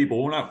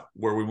stable. We're not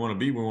where we want to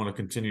be. We want to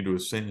continue to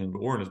ascend,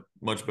 but we're in a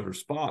much better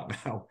spot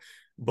now.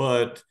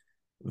 But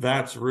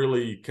that's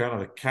really kind of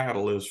the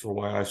catalyst for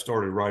why I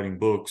started writing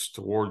books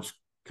towards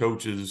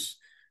coaches,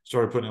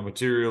 started putting out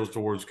materials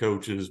towards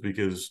coaches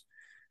because,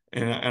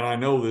 and I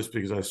know this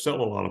because I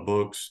sell a lot of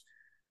books.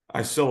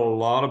 I sell a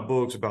lot of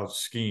books about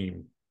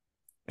scheme.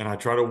 And I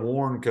try to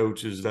warn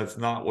coaches that's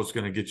not what's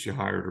going to get you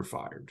hired or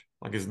fired.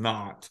 Like, it's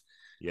not.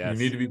 Yes.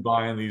 You need to be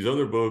buying these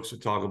other books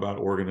that talk about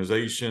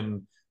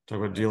organization, talk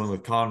about dealing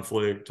with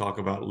conflict, talk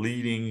about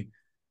leading.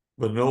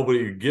 But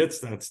nobody gets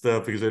that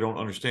stuff because they don't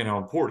understand how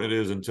important it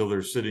is until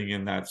they're sitting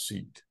in that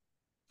seat.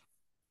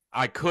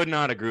 I could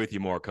not agree with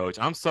you more, Coach.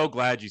 I'm so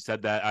glad you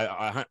said that.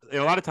 I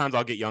a lot of times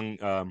I'll get young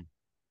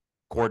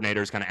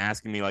coordinators kind of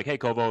asking me like, "Hey,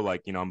 Kovo,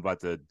 like, I'm about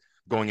to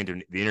going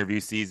into the interview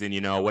season.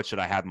 What should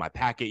I have in my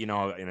packet?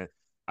 And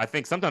I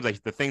think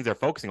sometimes the things they're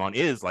focusing on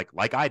is like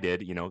I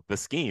did, the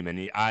scheme.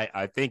 And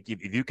I think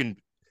if you can,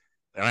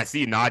 and I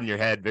see you nodding your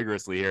head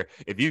vigorously here,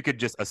 if you could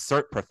just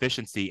assert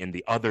proficiency in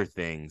the other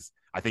things,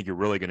 I think you're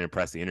really going to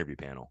impress the interview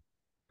panel.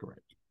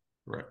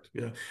 Correct.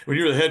 Yeah. When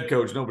you're the head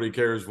coach, nobody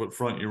cares what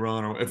front you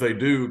run, or if they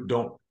do,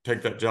 don't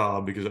take that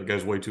job because that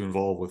guy's way too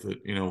involved with it.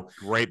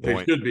 Great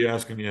point. They should be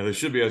asking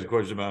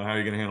questions about how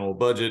you're going to handle a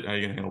budget, how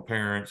you're going to handle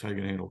parents, how you're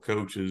going to handle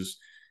coaches,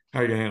 how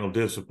you're going to handle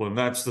discipline.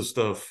 That's the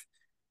stuff.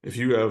 If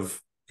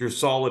you're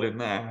solid in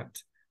that,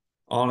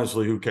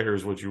 honestly, who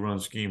cares what you run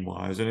scheme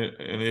wise? And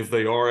if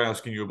they are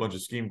asking you a bunch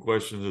of scheme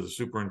questions as a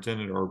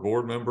superintendent or a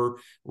board member,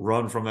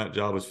 run from that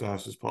job as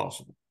fast as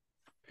possible.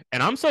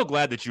 And I'm so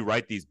glad that you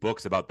write these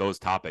books about those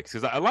topics,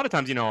 because a lot of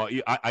times,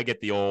 I get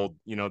the old,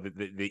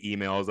 the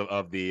emails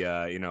of the,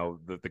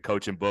 the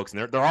coaching books,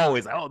 and they're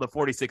always, oh, the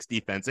 46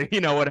 defense,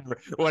 whatever,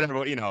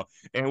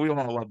 and we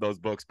all love those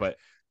books. But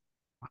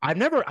I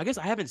guess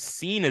I haven't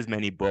seen as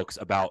many books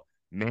about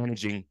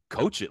managing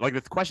coaches, like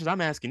the questions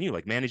I'm asking you,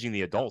 like managing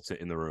the adults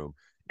in the room.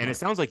 And It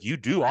sounds like you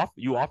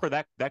offer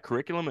that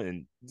curriculum.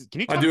 And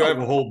can you? I have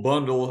a whole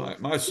bundle.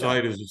 My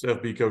site is just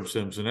FB Coach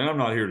Simpson, and I'm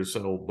not here to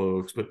sell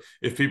books, but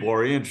if people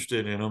are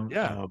interested in them,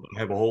 I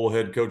have a whole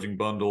head coaching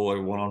bundle. I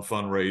have one on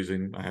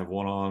fundraising. I have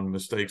one on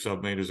mistakes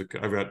I've made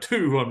I've got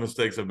two on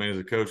mistakes I've made as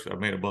a coach. I've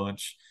made a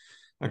bunch.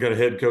 I got a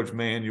head coach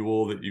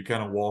manual that you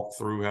kind of walk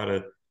through how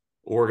to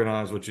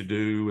organize what you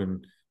do,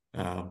 and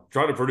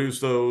try to produce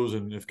those.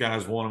 And if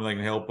guys want them, they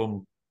can help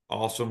them.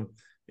 Awesome.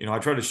 I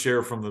try to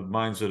share from the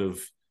mindset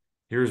of,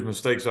 here's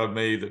mistakes I've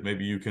made that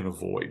maybe you can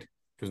avoid,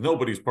 because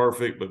nobody's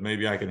perfect, but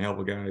maybe I can help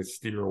a guy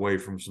steer away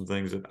from some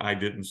things that I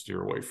didn't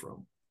steer away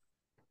from.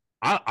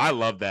 I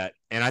love that.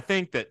 And I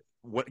think that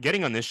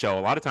getting on this show, a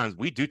lot of times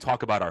we do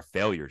talk about our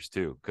failures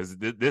too, because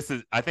this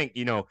is, I think,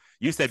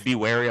 you said be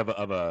wary of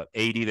a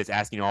AD that's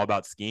asking you all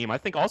about scheme. I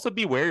think also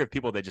be wary of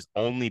people that just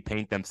only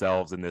paint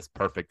themselves in this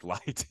perfect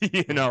light.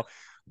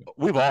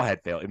 We've all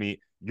had fail. I mean,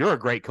 you're a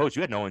great coach.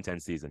 You had no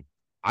intense season.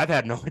 I've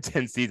had no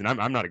intense season.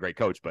 I'm not a great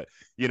coach, but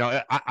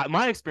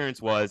my experience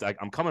was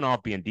I'm coming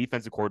off being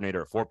defensive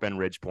coordinator at Fort Bend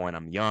Ridge Point.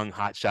 I'm young,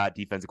 hot shot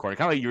defensive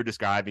coordinator, kind of like you were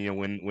describing.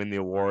 Win the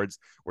awards.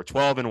 We're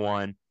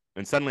 12-1,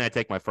 and suddenly I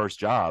take my first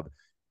job,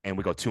 and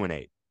we go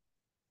 2-8.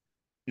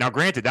 Now,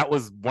 granted, that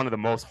was one of the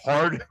most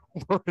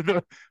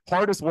the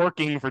hardest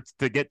working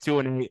to get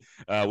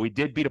 2-8. We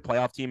did beat a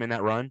playoff team in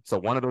that run, so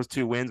one of those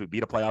 2 wins, we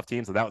beat a playoff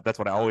team. So that's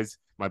what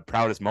my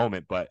proudest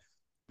moment. But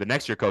the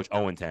next year, coach,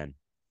 0-10.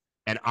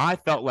 And I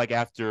felt like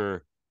I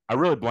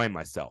really blamed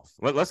myself.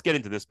 Let's get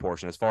into this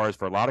portion as far as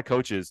for a lot of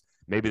coaches,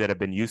 maybe that have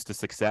been used to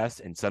success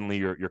and suddenly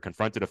you're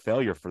confronted a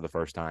failure for the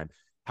first time.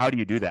 How do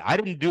you do that? I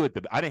didn't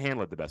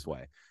handle it the best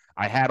way.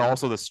 I had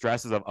also the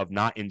stresses of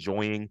not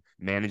enjoying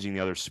managing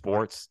the other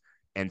sports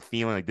and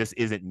feeling like this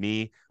isn't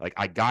me. Like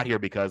I got here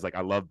because like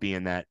I love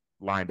being that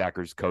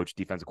linebackers coach,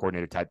 defensive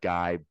coordinator type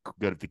guy,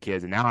 good at the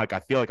kids. And now I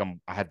feel like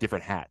I have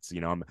different hats.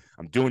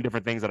 I'm doing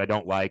different things that I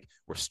don't like.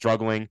 We're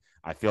struggling.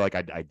 I feel like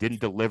I didn't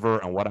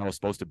deliver on what I was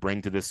supposed to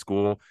bring to this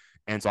school.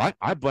 And so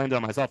I blamed it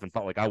on myself and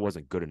felt like I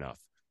wasn't good enough.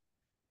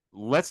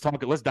 Let's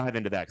dive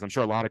into that, because I'm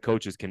sure a lot of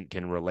coaches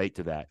can relate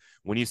to that.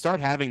 When you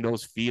start having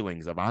those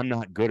feelings of I'm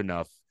not good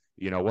enough,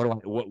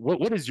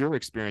 what is your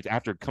experience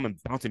after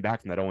bouncing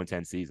back from that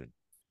 0-10 season?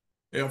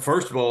 Yeah,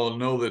 first of all,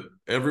 know that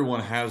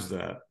everyone has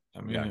that.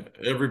 I mean,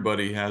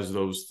 Everybody has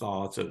those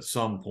thoughts at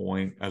some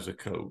point as a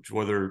coach,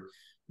 whether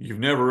you've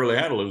never really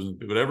had a losing,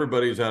 but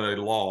everybody's had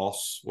a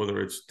loss,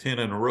 whether it's 10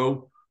 in a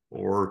row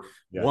or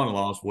one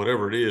loss,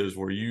 whatever it is,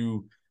 where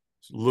you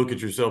look at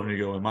yourself and you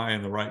go, am I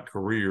in the right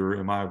career?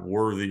 Am I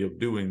worthy of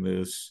doing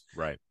this?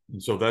 Right.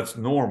 And so that's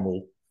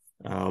normal.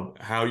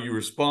 How you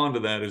respond to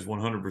that is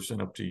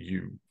 100% up to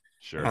you.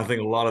 Sure. And I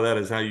think a lot of that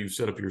is how you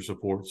set up your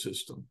support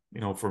system.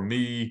 For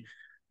me,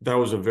 that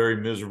was a very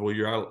miserable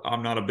year.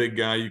 I'm not a big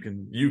guy.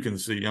 You can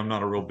see I'm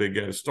not a real big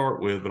guy to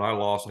start with, but I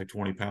lost like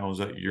 20 pounds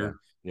that year.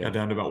 Got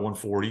down to about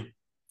 140.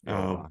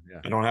 I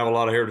don't have a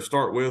lot of hair to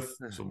start with,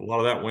 so a lot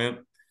of that went.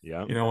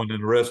 And then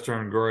the rest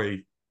turned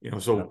gray.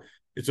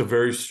 It's a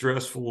very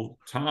stressful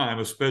time,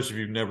 especially if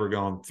you've never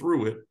gone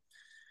through it.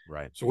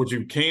 Right. So what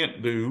you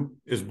can't do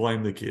is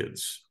blame the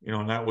kids.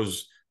 And that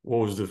was what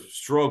was the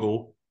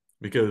struggle,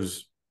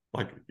 because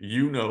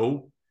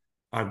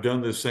I've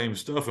done this same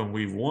stuff and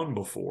we've won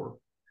before.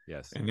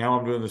 Yes. And now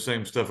I'm doing the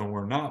same stuff and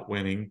we're not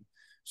winning.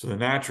 So the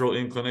natural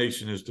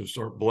inclination is to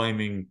start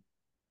blaming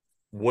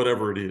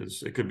whatever it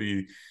is. It could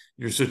be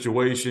your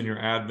situation, your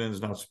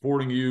admin's not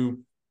supporting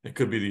you. It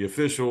could be the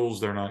officials.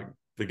 They're not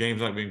the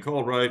game's not being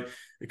called right.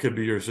 It could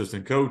be your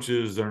assistant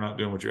coaches. They're not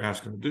doing what you're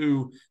asking them to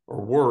do.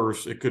 Or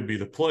worse, it could be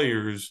the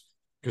players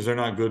because they're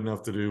not good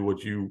enough to do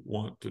what you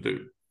want to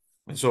do.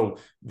 And so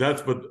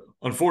but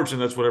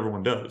unfortunately, that's what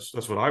everyone does.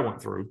 That's what I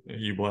went through.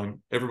 And you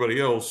blame everybody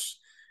else.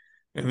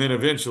 And then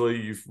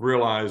eventually you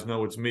realize,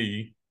 no, it's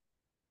me.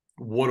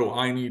 What do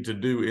I need to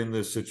do in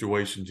this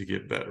situation to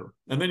get better?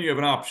 And then you have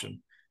an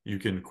option. You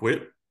can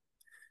quit.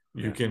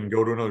 You can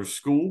go to another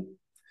school.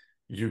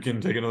 You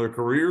can take another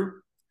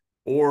career,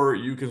 or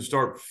you can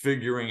start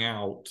figuring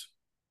out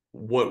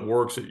what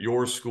works at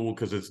your school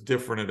because it's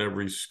different at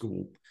every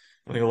school.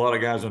 I think a lot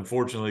of guys,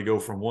 unfortunately, go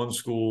from one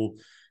school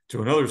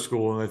to another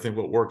school and they think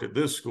what worked at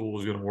this school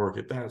is going to work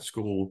at that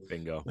school.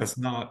 Bingo. That's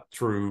not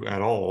true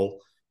at all.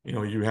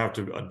 You have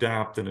to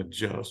adapt and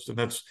adjust. And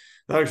that's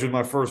actually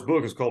my first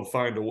book is called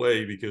Find a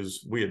Way,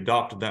 because we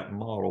adopted that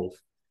model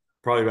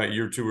probably about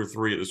year 2 or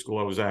 3 at the school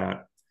I was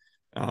at.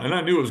 And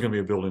I knew it was going to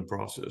be a building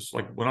process.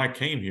 Like when I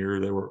came here,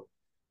 they were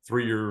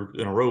 3 years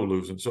in a row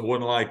losing. So it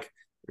wasn't like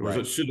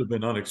it should have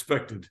been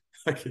unexpected.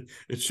 Like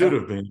it should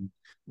have been.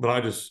 But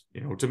I just,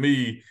 to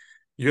me,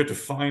 you have to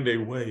find a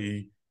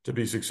way to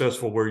be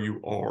successful where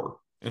you are.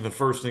 And the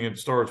first thing it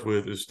starts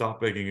with is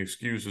stop making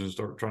excuses and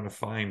start trying to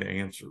find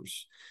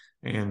answers.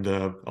 And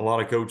a lot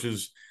of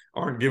coaches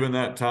aren't given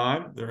that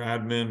time. Their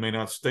admin may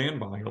not stand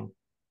by them.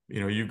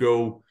 You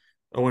go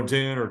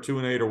 0-10 or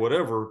 2-8 or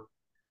whatever,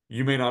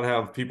 you may not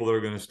have people that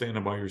are going to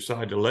stand by your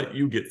side to let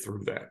you get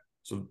through that.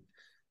 So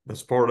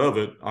that's part of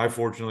it. I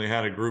fortunately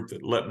had a group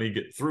that let me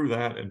get through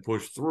that and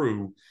push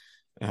through.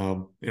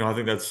 I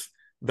think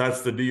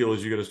that's the deal,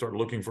 is you got to start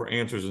looking for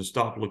answers and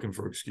stop looking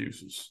for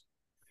excuses.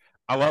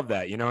 I love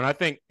that, and I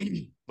think,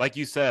 like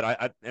you said,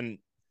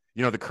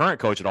 the current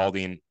coach at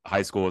Aldine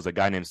High School is a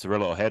guy named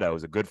Cirillo Ojeda,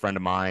 who's a good friend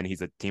of mine.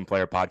 He's a Team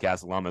Player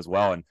Podcast alum as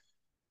well. And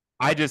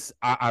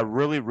I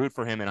really root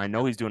for him, and I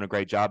know he's doing a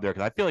great job there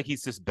because I feel like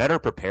he's just better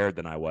prepared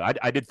than I was.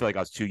 I did feel like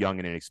I was too young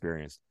and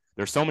inexperienced.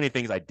 There's so many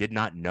things I did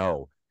not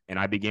know, and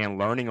I began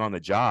learning on the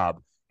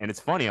job. And it's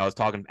funny, I was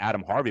talking to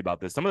Adam Harvey about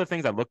this. Some of the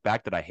things I look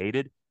back that I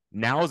hated,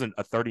 now as a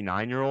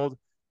 39-year-old,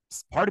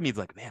 part of me is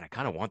like, man, I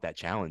kind of want that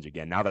challenge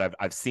again. Now that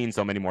I've seen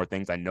so many more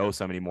things, I know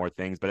so many more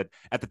things. But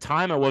at the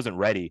time, I wasn't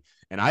ready,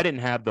 and I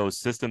didn't have those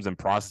systems and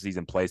processes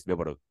in place to be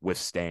able to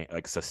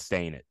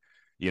sustain it.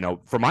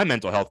 For my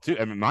mental health too.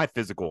 I mean, my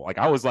physical, like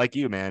I was like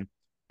you, man.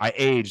 I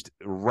aged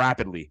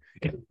rapidly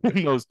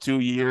in those 2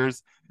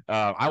 years.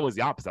 I was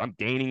the opposite. I'm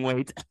gaining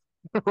weight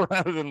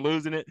rather than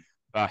losing it.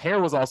 Hair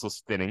was also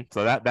thinning,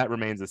 so that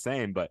remains the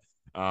same. But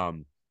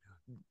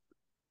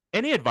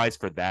any advice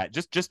for that?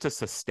 Just to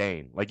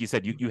sustain, like you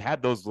said, you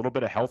had those little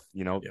bit of health,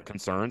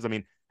 concerns. I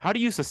mean, how do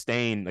you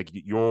sustain like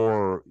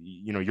your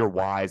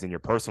whys in your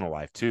personal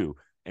life too,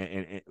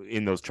 and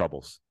in those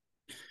troubles?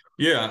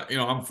 Yeah,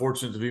 I'm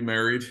fortunate to be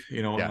married,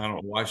 and I don't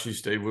know why she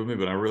stayed with me,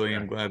 but I really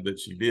am glad that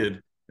she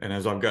did. And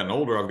as I've gotten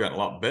older, I've gotten a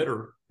lot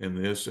better in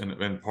this.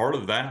 And part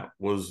of that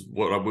was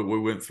what we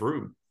went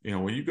through.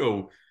 When you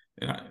go,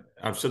 and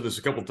I've said this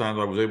a couple of times,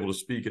 I was able to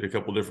speak at a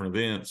couple of different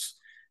events.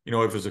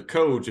 If as a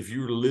coach, if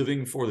you're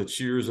living for the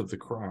cheers of the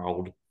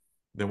crowd,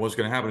 then what's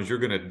going to happen is you're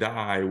going to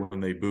die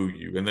when they boo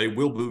you. And they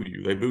will boo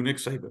you. They boo Nick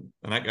Saban.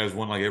 And that guy's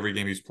won like every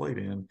game he's played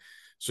in.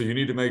 So you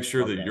need to make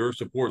sure that your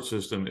support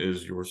system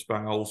is your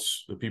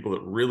spouse, the people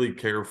that really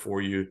care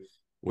for you.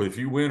 Well, if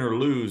you win or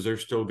lose, they're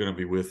still going to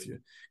be with you.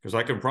 Because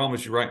I can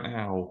promise you right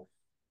now,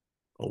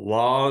 a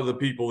lot of the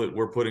people that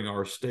we're putting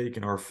our stake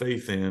and our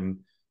faith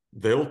in,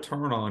 they'll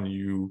turn on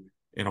you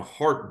in a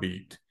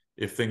heartbeat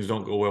if things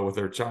don't go well with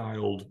their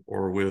child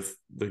or with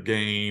the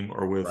game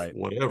or with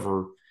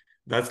whatever.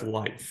 That's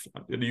life.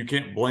 You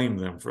can't blame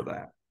them for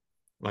that.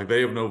 Like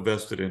they have no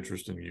vested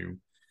interest in you.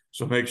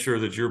 So make sure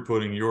that you're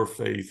putting your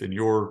faith and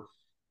your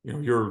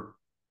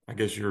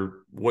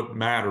what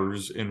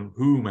matters and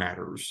who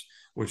matters,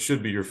 which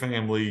should be your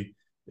family.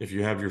 If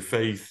you have your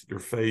faith,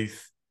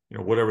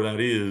 whatever that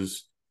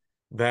is,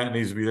 that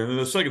needs to be there. And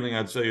the second thing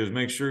I'd say is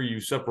make sure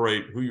you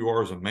separate who you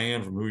are as a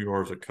man from who you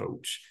are as a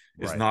coach.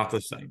 It's not the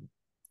same.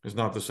 It's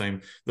not the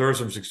same. There are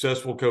some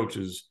successful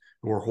coaches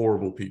who are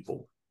horrible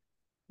people.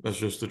 That's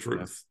just the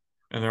truth.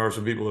 Yeah. And there are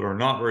some people that are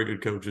not very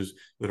good coaches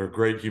that are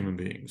great human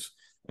beings.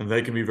 And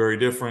they can be very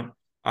different.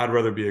 I'd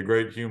rather be a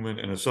great human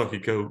and a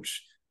sucky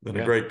coach than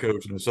a great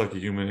coach and a sucky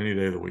human any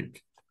day of the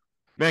week.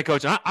 Man,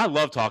 Coach, I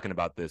love talking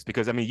about this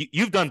because, I mean,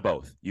 you've done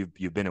both.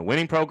 You've been in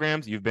winning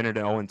programs. You've been at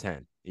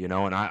 0-10,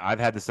 and I've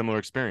had the similar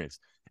experience.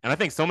 And I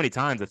think so many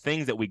times the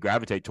things that we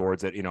gravitate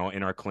towards in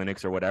our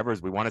clinics or whatever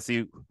is we want to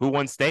see who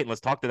won state and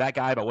let's talk to that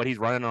guy about what he's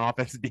running on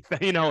offense,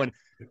 and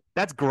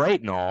that's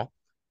great and all.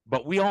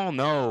 But we all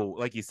know,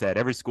 like you said,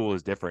 every school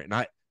is different.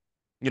 And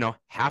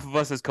half of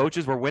us as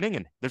coaches, we're winning,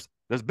 and there's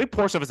a big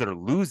portion of us that are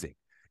losing.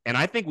 And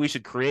I think we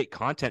should create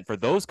content for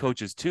those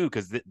coaches too,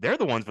 because they're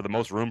the ones with the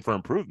most room for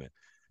improvement.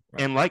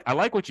 Right. And I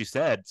like what you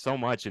said so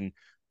much. And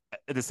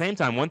at the same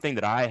time, one thing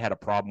that I had a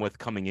problem with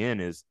coming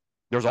in is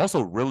there's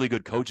also really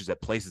good coaches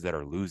at places that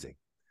are losing.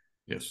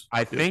 Yes.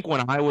 I think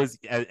when I was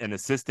an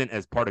assistant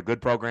as part of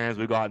good programs,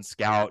 we go out and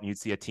scout and you'd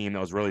see a team that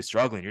was really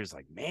struggling. You're just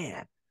like,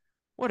 man,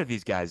 what are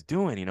these guys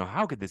doing?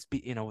 How could this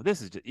be?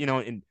 This is just,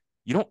 and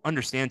you don't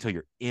understand until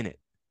you're in it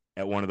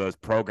at one of those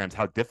programs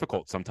how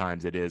difficult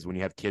sometimes it is when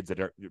you have kids that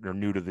are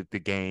new to the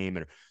game,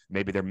 or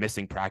maybe they're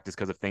missing practice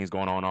because of things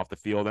going on off the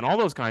field and all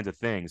those kinds of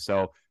things.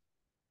 So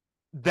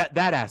that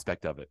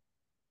aspect of it.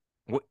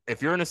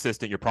 If you're an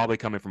assistant, you're probably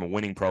coming from a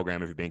winning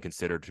program if you're being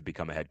considered to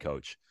become a head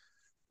coach.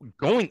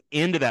 Going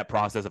into that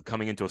process of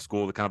coming into a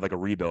school to kind of like a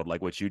rebuild,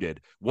 like what you did,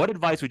 what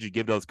advice would you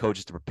give those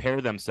coaches to prepare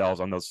themselves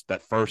on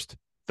that first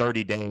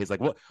 30 days? Like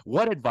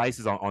what advice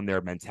is on their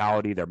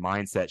mentality, their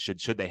mindset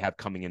should they have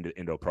coming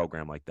into a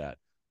program like that?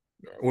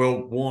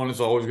 Well, one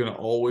is always going to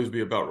always be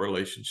about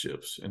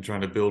relationships and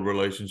trying to build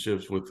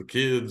relationships with the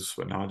kids,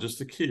 but not just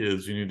the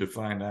kids. You need to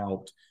find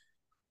out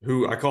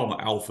who, I call them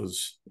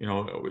alphas.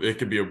 It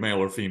could be a male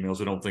or female,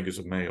 so I don't think it's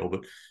a male,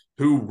 but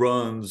who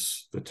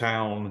runs the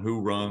town,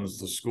 who runs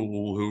the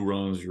school, who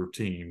runs your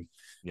team.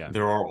 Yeah.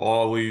 There are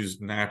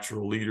always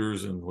natural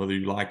leaders, and whether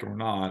you like them or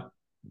not,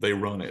 they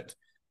run it.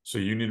 So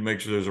you need to make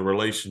sure there's a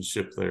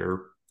relationship there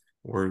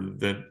where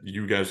that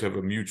you guys have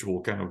a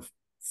mutual kind of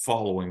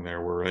following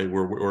there where, hey,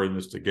 we're in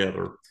this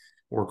together.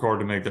 Work hard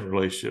to make that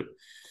relationship.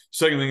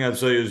 Second thing I'd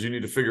say is you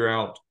need to figure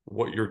out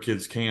what your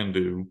kids can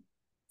do,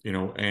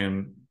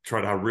 and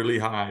try to really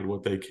hide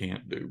what they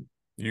can't do.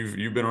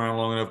 You've been around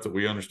long enough that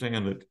we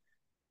understand that.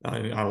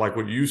 I like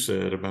what you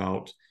said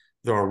about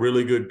there are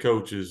really good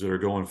coaches that are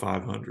going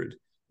 500,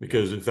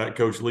 because if that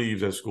coach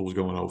leaves, that school's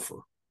going over.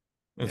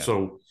 And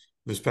so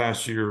this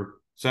past year,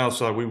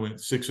 Southside, we went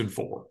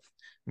 6-4.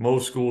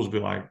 Most schools be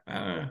like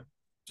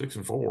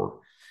 6-4.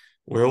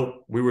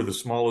 Well, we were the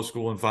smallest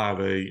school in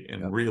 5A,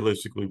 and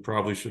realistically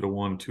probably should have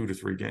won 2 to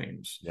 3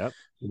 games. Yep.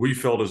 We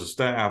felt as a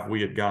staff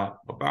we had got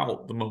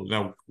about the most.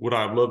 Now, would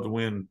I have loved to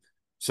win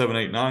 7,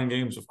 8, 9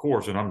 games? Of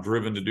course, and I'm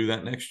driven to do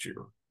that next year.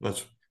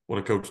 That's what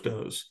a coach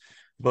does.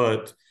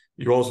 But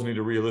you also need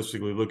to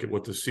realistically look at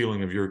what the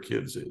ceiling of your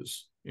kids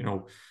is.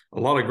 A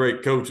lot of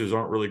great coaches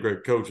aren't really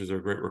great coaches. They're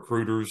great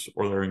recruiters,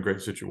 or they're in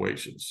great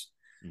situations.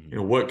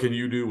 Mm-hmm. What can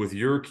you do with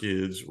your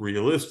kids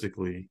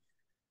realistically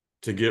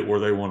to get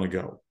where they want to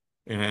go?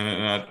 And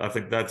I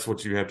think that's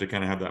what you have to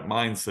kind of have that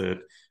mindset.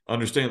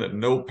 Understand that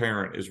no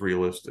parent is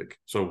realistic.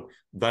 So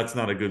that's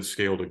not a good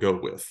scale to go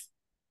with.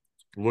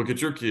 Look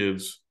at your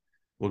kids,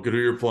 look at who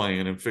you're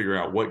playing, and figure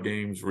out what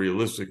games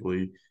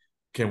realistically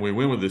can we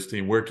win with this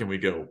team? Where can we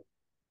go?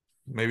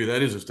 Maybe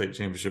that is a state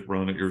championship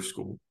run at your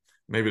school.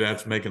 Maybe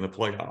that's making the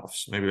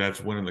playoffs. Maybe that's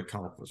winning the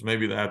conference.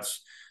 Maybe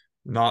that's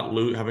not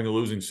having a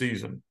losing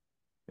season.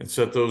 And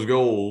set those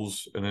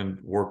goals and then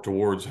work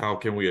towards how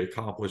can we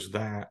accomplish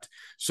that.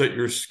 Set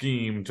your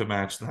scheme to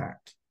match that.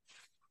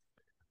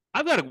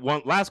 I've got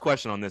one last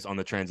question on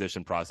the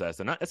transition process,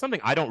 and it's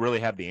something I don't really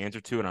have the answer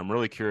to, and I'm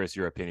really curious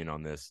your opinion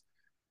on this.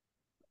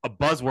 A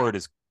buzzword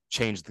is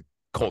change the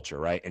culture,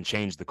 right? And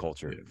change the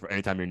culture. For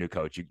anytime you're a new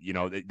coach,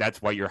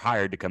 that's why you're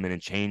hired, to come in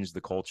and change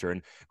the culture.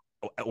 And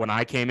when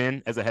I came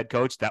in as a head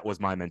coach, that was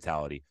my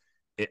mentality.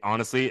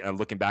 Honestly,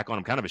 looking back on,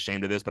 I'm kind of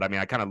ashamed of this, but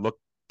I kind of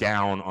looked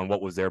down on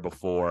what was there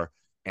before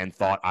and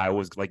thought I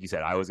was, like you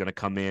said, I was going to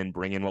come in,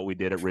 bring in what we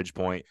did at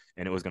Ridgepoint,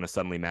 and it was going to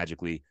suddenly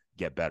magically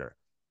get better.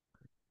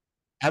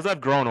 As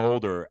I've grown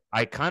older,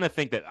 I kind of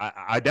think that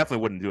I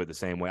definitely wouldn't do it the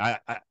same way.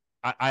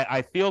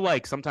 I feel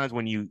like sometimes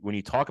when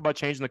you talk about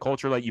changing the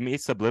culture, like you may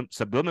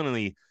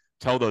subliminally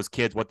tell those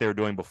kids what they were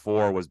doing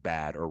before was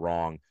bad or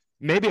wrong.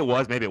 Maybe it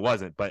was, maybe it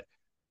wasn't, but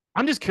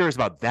I'm just curious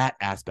about that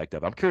aspect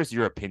of it. I'm curious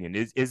your opinion.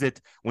 Is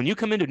it, when you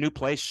come into a new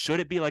place, should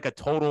it be like a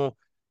total,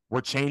 we're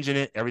changing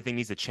it, everything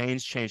needs to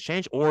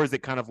change, or is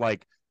it kind of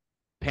like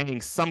paying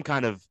some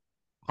kind of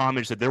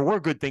homage that there were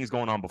good things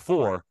going on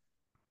before?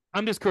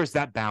 I'm just curious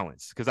that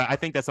balance, because I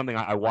think that's something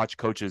I watch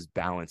coaches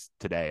balance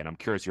today, and I'm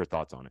curious your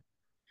thoughts on it.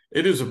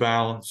 It is a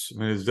balance.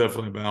 It's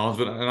definitely a balance.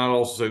 But and I'd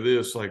also say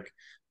this, like,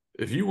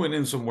 if you went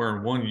in somewhere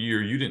in 1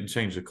 year, you didn't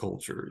change the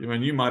culture.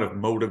 You might have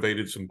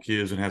motivated some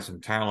kids and had some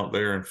talent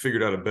there and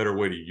figured out a better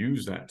way to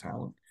use that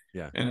talent.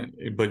 Yeah.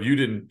 But you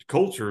didn't.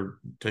 Culture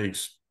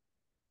takes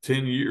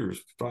 10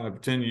 years,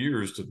 5-10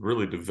 years to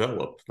really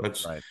develop.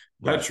 That's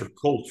your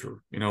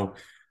culture.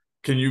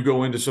 Can you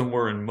go into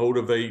somewhere and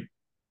motivate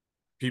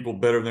people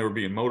better than they were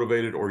being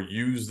motivated, or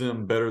use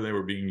them better than they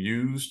were being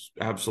used?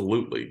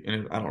 Absolutely.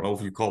 And I don't know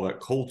if you call that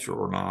culture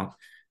or not.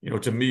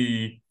 To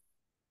me,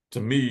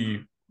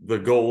 the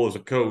goal as a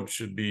coach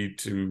should be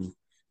to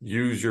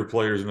use your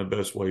players in the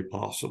best way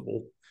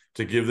possible,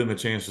 to give them a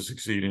chance to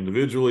succeed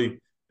individually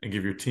and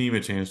give your team a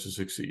chance to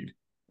succeed.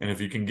 And if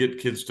you can get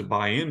kids to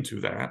buy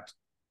into that,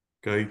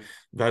 okay,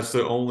 that's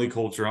the only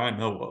culture I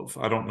know of.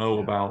 I don't know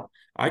about,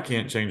 I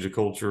can't change the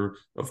culture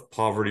of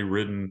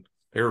poverty-ridden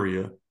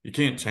area. You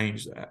can't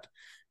change that.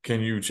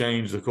 Can you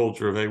change the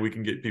culture of, hey, we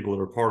can get people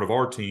that are part of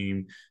our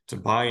team to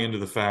buy into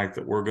the fact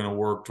that we're going to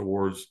work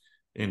towards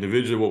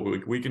individually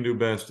what we can do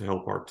best to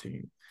help our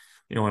team?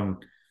 And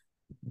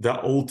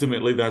that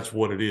ultimately, that's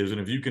what it is. And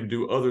if you can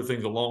do other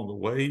things along the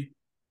way,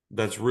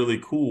 that's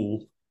really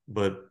cool,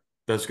 but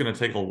that's going to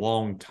take a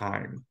long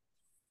time.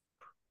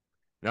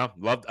 No,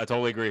 loved. I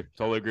totally agree.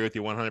 Totally agree with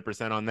you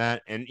 100% on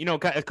that. And,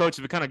 as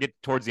coaches, we kind of get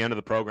towards the end of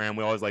the program.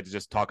 We always like to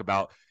just talk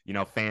about,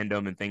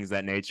 fandom and things of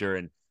that nature.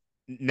 And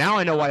now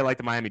I know why I like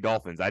the Miami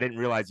Dolphins. I didn't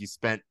realize you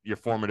spent your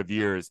formative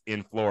years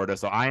in Florida.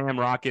 So I am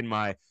rocking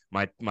my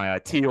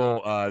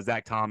teal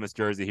Zach Thomas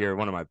jersey here.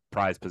 One of my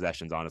prized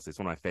possessions, honestly. It's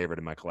one of my favorite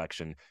in my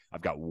collection.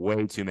 I've got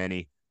way too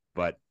many,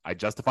 but I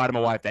justified to my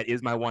wife. That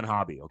is my one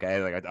hobby.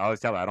 Okay. Like I always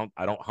tell her,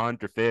 I don't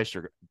hunt or fish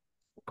or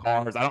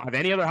cars. I don't have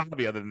any other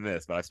hobby other than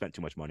this, but I spent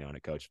too much money on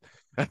it, coach,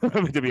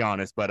 to be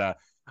honest. But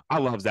I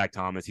love Zach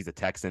Thomas. He's a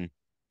Texan.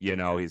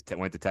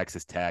 Went to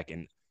Texas Tech,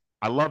 and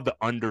I love the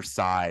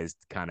undersized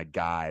kind of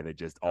guy that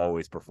just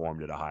always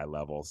performed at a high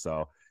level.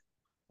 So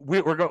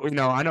we're going.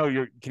 I know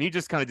you're. Can you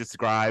just kind of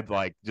describe,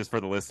 like, just for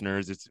the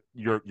listeners, it's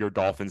your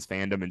Dolphins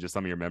fandom and just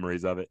some of your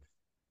memories of it?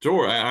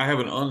 Sure, I have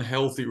an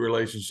unhealthy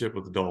relationship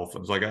with the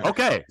Dolphins.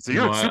 Okay, so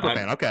you're a super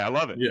fan. Okay, I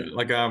love it. Yeah,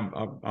 like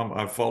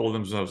I followed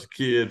them since I was a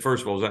kid.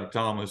 First of all, Zach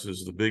Thomas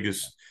is the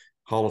biggest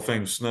Hall of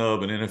Fame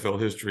snub in NFL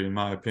history, in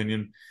my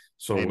opinion.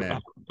 So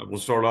we'll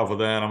start off with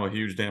that. I'm a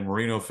huge Dan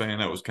Marino fan.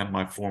 That was kind of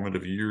my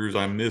formative years.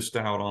 I missed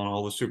out on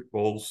all the Super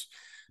Bowls,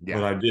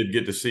 but I did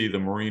get to see the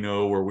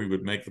Marino where we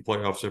would make the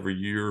playoffs every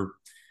year.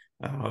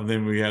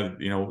 Then we had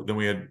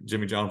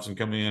Jimmy Johnson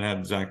come in,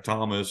 had Zach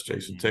Thomas,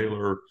 Jason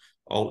Taylor,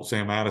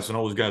 Sam Addison,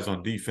 all those guys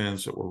on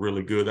defense that were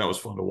really good. That was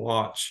fun to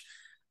watch.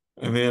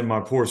 And then my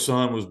poor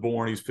son was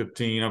born. He's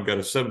 15. I've got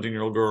a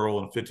 17-year-old girl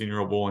and a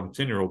 15-year-old boy and a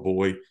 10-year-old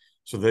boy.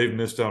 So they've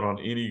missed out on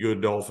any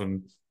good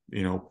Dolphin.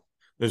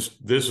 This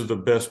is the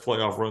best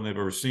playoff run they've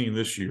ever seen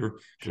this year.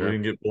 Sure. We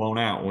didn't get blown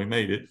out when we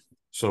made it.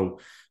 So,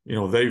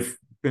 they've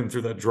been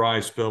through that dry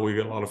spell. We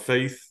got a lot of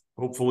faith,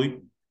 hopefully,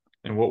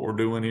 in what we're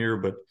doing here.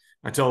 But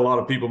I tell a lot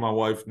of people, my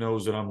wife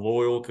knows that I'm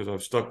loyal because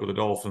I've stuck with the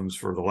Dolphins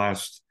for the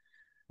last –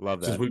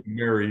 since we've been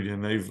married,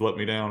 and they've let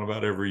me down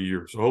about every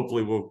year. So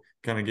hopefully we'll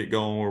kind of get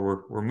going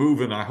where we're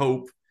moving, I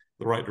hope,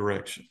 the right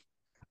direction.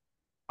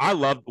 I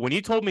love when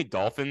you told me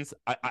Dolphins,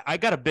 I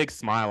got a big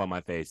smile on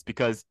my face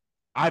because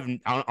I've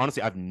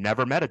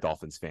never met a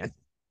Dolphins fan.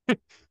 And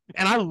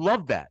I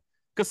love that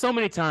because so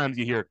many times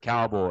you hear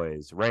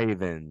Cowboys,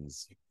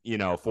 Ravens,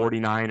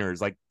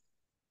 49ers, like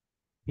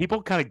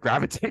people kind of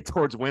gravitate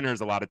towards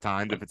winners a lot of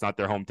times if it's not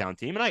their hometown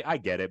team. And I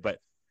get it, but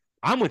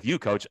I'm with you,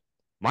 coach.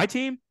 My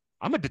team,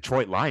 I'm a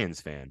Detroit Lions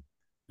fan.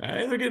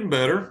 Hey, they're getting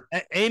better.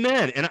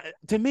 Amen. And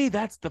to me,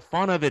 that's the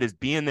fun of it, is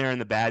being there in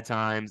the bad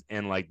times.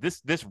 And like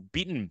this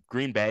beating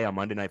Green Bay on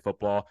Monday Night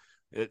Football,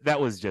 that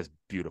was just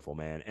beautiful,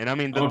 man. And I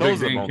mean, I'm a big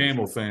Dan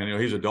Campbell fan.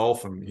 He's a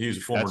Dolphin. He's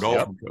a former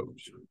Dolphin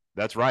coach.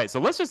 That's right. So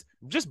let's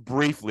just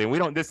briefly,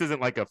 and this isn't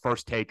like a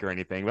first take or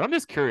anything, but I'm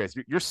just curious,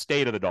 your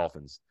state of the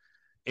Dolphins.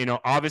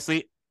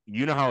 Obviously,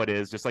 you know how it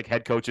is. Just like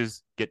head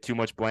coaches get too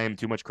much blame,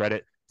 too much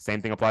credit.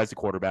 Same thing applies to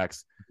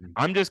quarterbacks. Mm-hmm.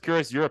 I'm just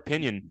curious your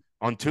opinion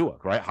on Tua,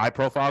 right? High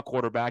profile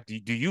quarterback.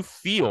 Do you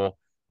feel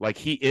like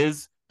he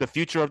is the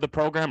future of the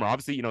program? Or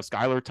obviously,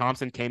 Skylar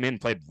Thompson came in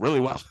and played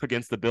really well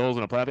against the Bills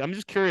in a playoff. I'm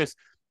just curious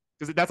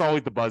because that's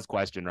always the buzz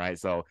question, right?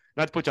 So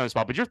not to put you on the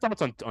spot, but your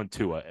thoughts on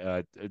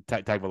Tua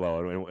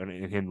Tagovailoa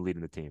and him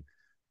leading the team.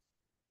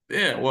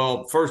 Yeah,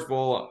 well, first of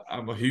all,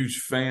 I'm a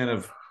huge fan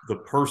of the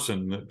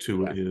person that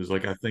Tua is.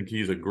 Like, I think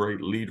he's a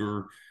great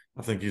leader.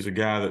 I think he's a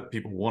guy that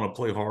people want to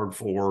play hard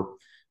for. I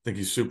think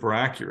he's super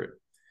accurate.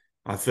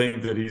 I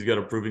think that he's got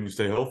to prove he can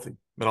stay healthy.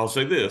 But I'll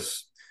say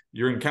this,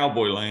 you're in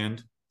cowboy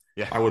land.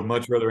 Yeah. I would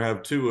much rather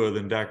have Tua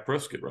than Dak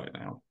Prescott right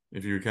now,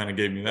 if you kind of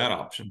gave me that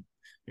option.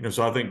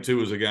 So I think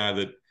Tua is a guy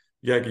that,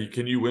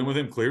 can you win with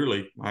him?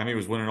 Clearly. Miami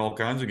was winning all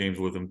kinds of games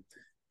with him.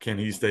 Can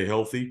he stay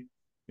healthy?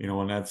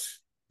 And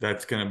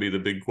that's going to be the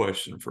big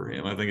question for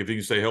him. I think if he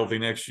can stay healthy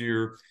next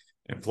year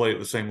and play at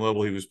the same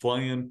level he was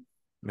playing,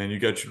 man, you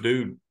got your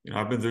dude.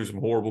 I've been through some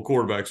horrible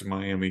quarterbacks in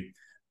Miami.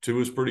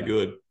 Tua's pretty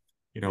good,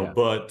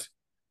 but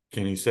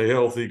can he stay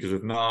healthy? Because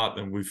if not,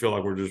 then we feel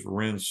like we're just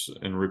rinse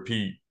and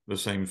repeat the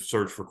same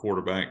search for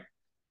quarterback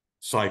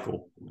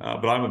cycle.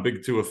 But I'm a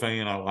big Tua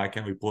fan. I like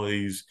how he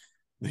plays.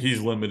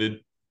 He's limited,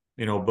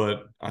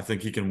 but I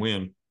think he can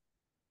win.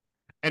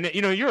 And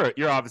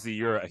you're obviously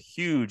a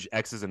huge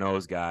X's and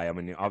O's guy. I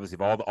mean, obviously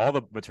of all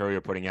the material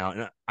you're putting out,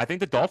 and I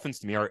think the Dolphins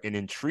to me are an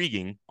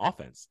intriguing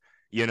offense.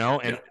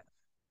 And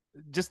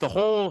just the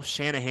whole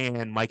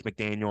Shanahan, Mike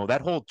McDaniel,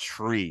 that whole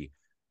tree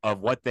of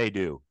what they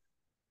do.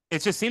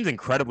 It just seems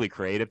incredibly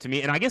creative to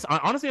me. And I guess,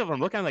 honestly, if I'm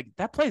looking at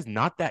that play is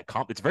not that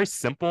it's very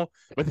simple,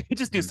 but they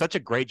just do such a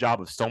great job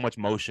of so much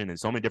motion and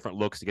so many different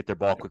looks to get their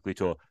ball quickly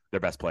to their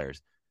best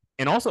players.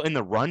 And also in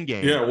the run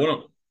game.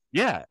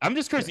 Yeah. I'm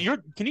just curious.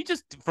 Can you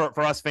just, for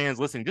us fans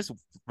listening, just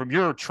from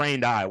your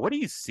trained eye, what are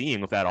you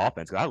seeing with that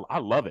offense? I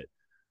love it.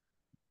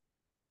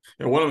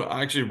 Yeah,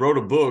 I actually wrote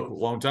a book a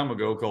long time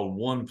ago called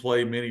One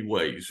Play Many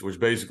Ways, which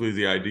basically is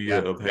the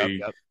idea of,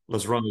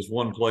 let's run this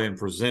one play and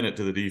present it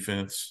to the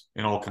defense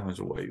in all kinds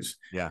of ways.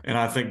 Yeah. And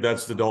I think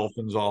that's the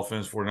Dolphins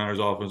offense, 49ers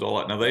offense, all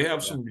that. Now, they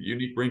have some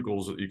unique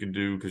wrinkles that you can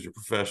do because you're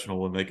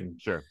professional and they can,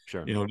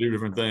 do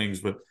different things.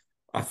 But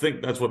I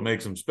think that's what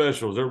makes them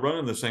special is they're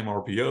running the same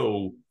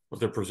RPO, but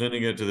they're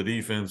presenting it to the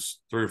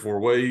defense 3 or 4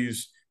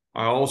 ways.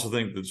 I also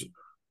think that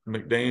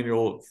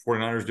McDaniel,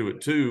 49ers do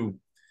it too.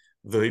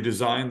 They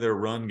designed their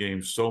run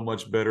game so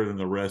much better than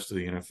the rest of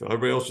the NFL.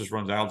 Everybody else just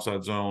runs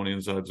outside zone,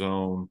 inside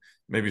zone,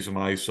 maybe some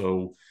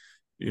ISO.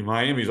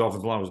 Miami's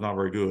offensive line was not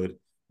very good,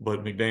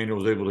 but McDaniel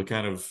was able to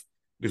kind of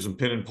do some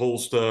pin and pull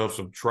stuff,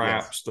 some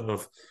trap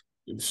stuff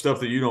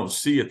that you don't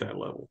see at that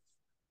level.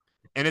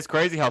 And it's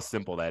crazy how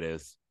simple that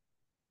is.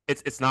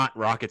 It's not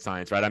rocket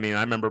science, right? I mean,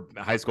 I remember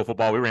high school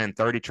football, we ran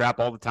 30 trap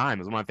all the time.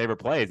 It was one of my favorite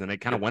plays, and it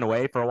kind of went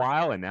away for a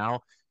while. And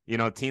now,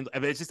 teams, I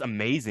mean, it's just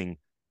amazing.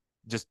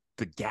 Just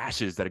the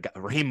gashes that it got.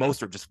 Raheem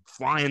Mostert just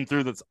flying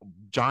through this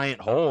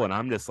giant hole. And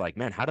I'm just like,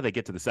 man, how do they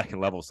get to the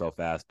second level so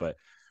fast? But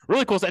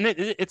really cool. And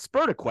it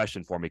spurred a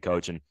question for me,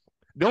 Coach. And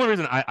the only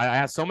reason I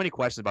asked so many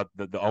questions about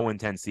the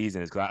 0-10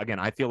 season is because, again,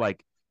 I feel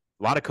like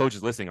a lot of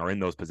coaches listening are in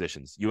those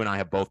positions. You and I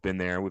have both been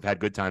there. We've had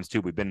good times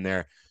too. We've been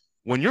there.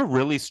 When you're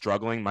really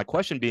struggling, my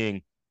question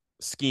being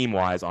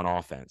scheme-wise on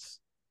offense,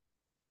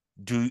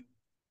 because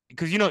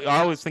I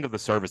always think of the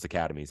service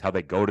academies, how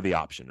they go to the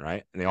option,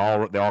 right? And they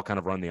all kind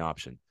of run the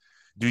option.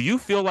 Do you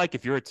feel like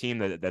if you're a team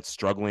that's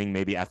struggling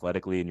maybe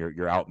athletically and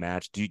you're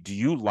outmatched, do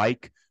you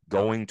like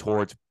going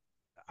towards,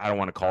 I don't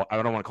want to call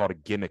it a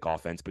gimmick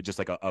offense, but just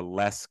like a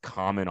less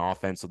common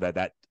offense so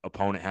that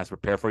opponent has to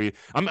prepare for you?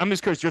 I'm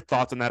just curious your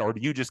thoughts on that, or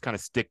do you just kind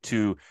of stick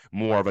to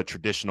more of a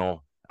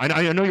traditional?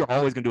 I know you're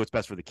always going to do what's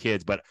best for the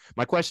kids, but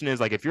my question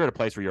is, like, if you're at a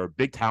place where you're a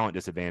big talent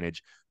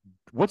disadvantage,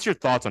 what's your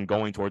thoughts on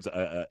going towards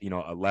a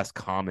less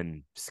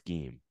common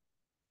scheme?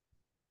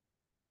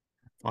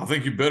 I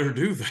think you better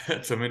do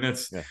that. I mean,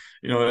 that's,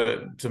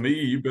 to me,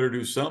 you better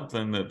do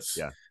something that's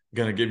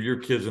going to give your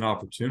kids an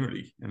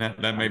opportunity. And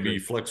that may be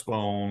flex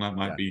bone. That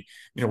might be,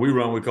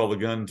 we call the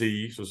gun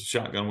tee. So it's a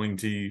shotgun wing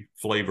tee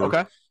flavor.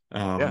 Okay.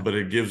 But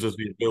it gives us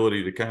the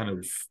ability to kind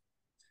of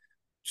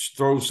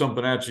throw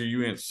something at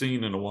you ain't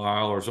seen in a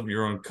while, or something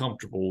you're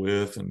uncomfortable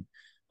with. And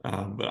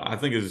but I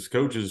think as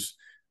coaches,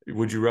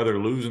 would you rather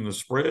lose in the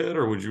spread,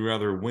 or would you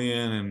rather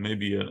win in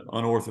maybe an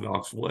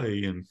unorthodox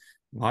way? And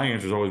my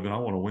answer has always been, I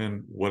want to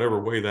win whatever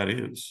way that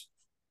is.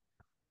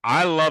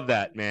 I love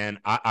that, man.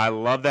 I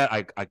love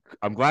that.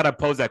 I'm glad I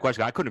posed that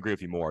question. I couldn't agree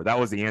with you more. That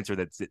was the answer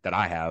that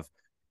I have.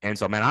 And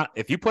so, man,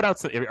 if you put out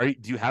some, do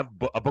you have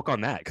a book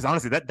on that? Because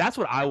honestly, that's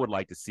what I would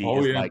like to see.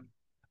 Like,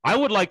 I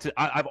would like to.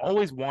 I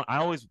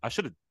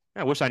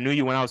wish I knew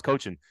you when I was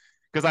coaching,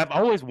 because I've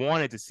always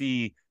wanted to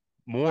see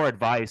more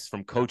advice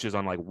from coaches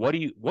on, like, what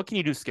can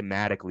you do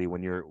schematically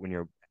when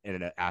you're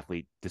in an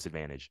athlete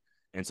disadvantage.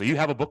 And so you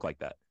have a book like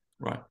that,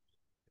 right?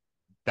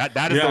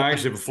 That is I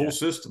actually have a full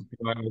system.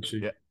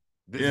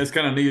 It's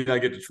kind of neat. I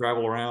get to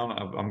travel around.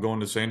 I'm going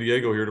to San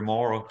Diego here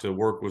tomorrow to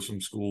work with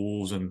some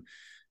schools, and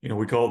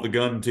we call it the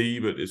gun tee,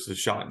 but it's the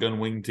shotgun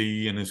wing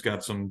tee, and it's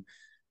got some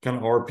kind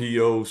of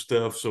RPO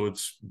stuff. So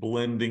it's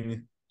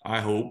blending,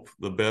 I hope,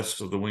 the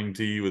best of the wing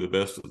tee with the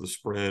best of the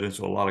spread. And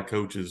so a lot of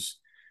coaches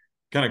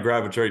kind of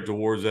gravitate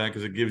towards that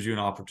because it gives you an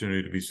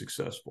opportunity to be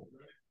successful.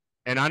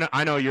 And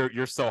I know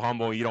you're so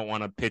humble, you don't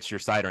want to pitch your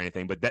site or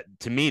anything, but that,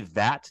 to me,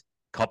 that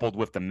coupled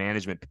with the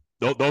management,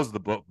 those are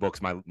the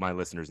books my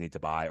listeners need to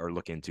buy or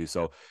look into.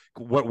 So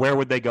where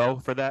would they go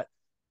for that?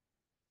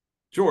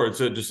 Sure. It's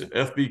just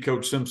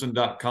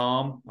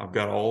fbcoachsimpson.com. I've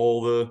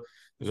got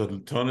there's a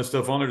ton of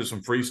stuff on there. There's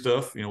some free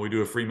stuff. We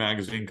do a free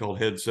magazine called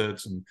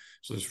Headsets. And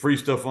so there's free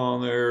stuff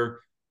on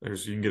there. You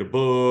can get a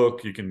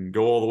book. You can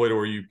go all the way to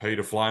where you pay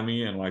to fly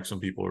me in, like some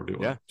people are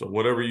doing. Yeah. So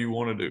whatever you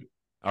want to do.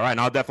 All right.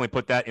 And I'll definitely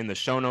put that in the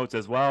show notes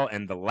as well.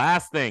 And the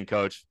last thing,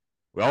 Coach,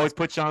 we always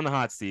put you on the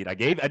hot seat. I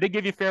did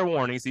give you fair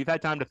warning, so you've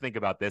had time to think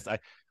about this.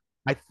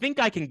 I think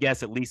I can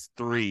guess at least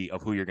 3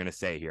 of who you're going to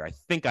say here. I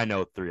think I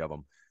know 3 of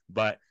them.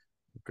 But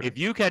if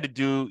you had to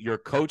do your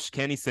Coach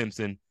Kenny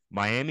Simpson,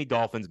 Miami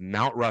Dolphins,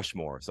 Mount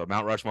Rushmore. So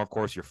Mount Rushmore, of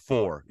course, your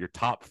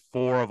top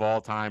 4 of all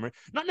time.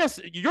 Not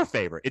necessarily your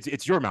favorite.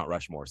 It's your Mount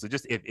Rushmore. So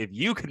just if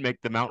you could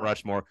make the Mount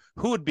Rushmore,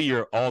 who would be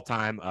your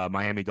all-time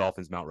Miami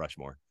Dolphins Mount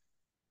Rushmore?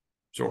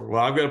 Sure.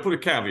 Well, I've got to put a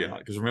caveat,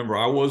 because remember,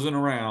 I wasn't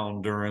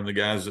around during the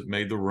guys that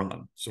made the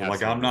run. So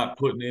Absolutely. I'm not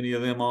putting any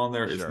of them on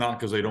there. Sure. It's not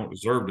because they don't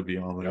deserve to be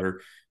on there.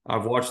 Yep.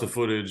 I've watched the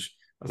footage.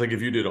 I think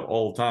if you did an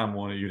all-time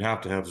one, you'd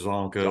have to have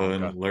Zonka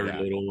and Larry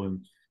Little,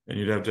 and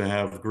you'd have to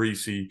have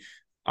Greasy.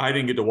 I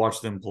didn't get to watch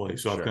them play,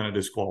 so I've kind of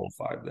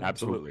disqualified them.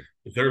 Absolutely. So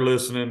if they're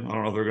listening, I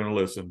don't know if they're going to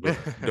listen, but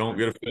don't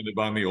get offended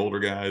by me, older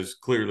guys.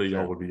 Clearly,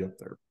 y'all would be up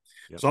there.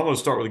 Yep. So I'm going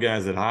to start with the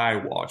guys that I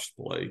watched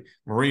play.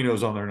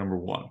 Marino's on there, number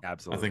 1.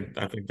 Absolutely.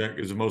 I think that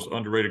is the most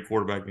underrated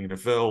quarterback in the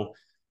NFL.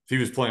 If he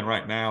was playing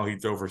right now,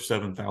 he'd throw for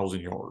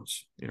 7,000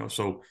 yards.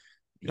 So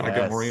I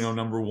got Marino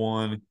number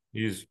 1.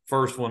 He's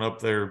first one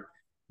up there.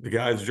 The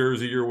guy's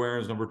jersey you're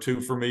wearing is number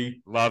 2 for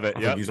me. Love it.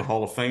 I think he's a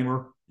Hall of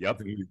Famer.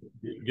 Yep.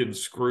 He's getting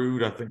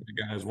screwed. I think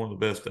the guy is one of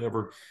the best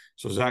ever.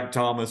 So Zach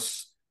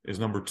Thomas is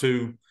number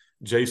 2.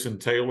 Jason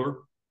Taylor,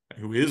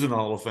 who is in the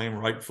Hall of Fame,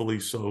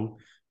 rightfully so.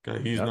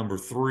 Okay, he's number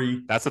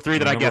 3. That's the 3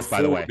 that I guessed,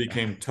 by the way.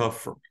 Became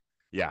tough for me.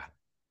 Yeah.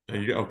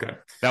 There you go. Okay.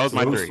 That was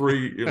my those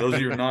 3. Those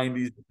are your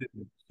 90s.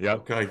 Yeah.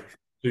 Okay.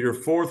 So your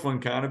 4th one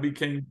kind of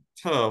became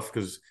tough,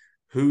 because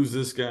who's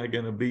this guy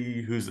going to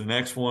be? Who's the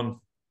next one?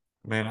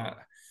 Man,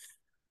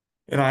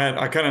 And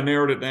I kind of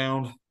narrowed it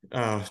down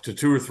to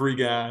 2 or 3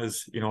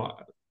 guys.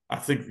 I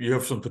think you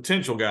have some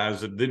potential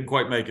guys that didn't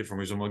quite make it for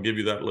me, so I'm going to give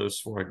you that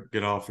list before I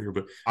get off here.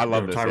 But I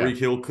love this. Tyreek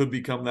Hill could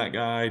become that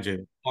guy.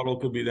 Jalen Waddle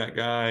could be that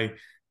guy.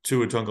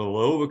 Tua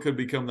Tagovailoa could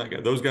become that guy.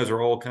 Those guys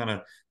are all kind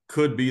of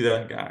could be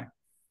that guy.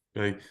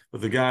 Okay,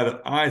 but the guy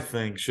that I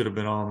think should have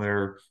been on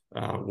there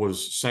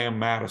was Sam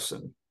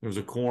Madison. He was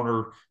a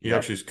corner. He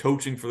actually is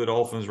coaching for the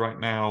Dolphins right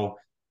now.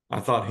 I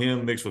thought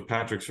him mixed with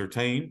Patrick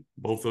Surtain,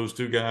 both those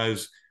 2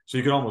 guys. So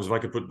you could almost, if I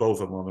could put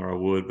both of them on there, I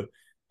would. But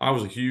I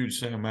was a huge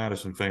Sam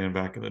Madison fan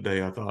back in the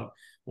day. I thought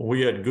when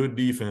we had good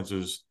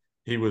defenses,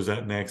 he was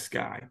that next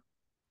guy.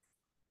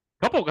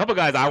 Couple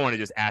guys I want to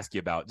just ask you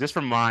about, just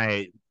from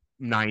my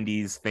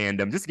 90s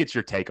fandom, just to get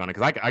your take on it,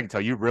 because I can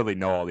tell you really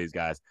know all these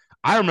guys.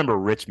 I remember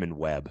Richmond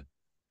Webb.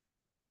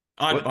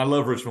 I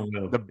love Richmond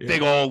Webb. The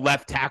big old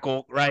left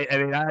tackle, right? I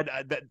mean,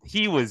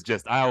 he was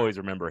just, I always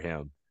remember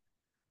him.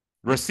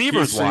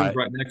 Receivers wise.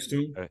 Right next to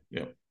him.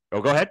 Yeah. Oh,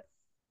 go ahead.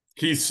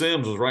 Keith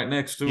Sims was right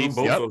next to him.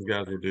 Both those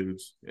guys were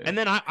dudes. Yeah. And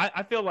then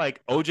I feel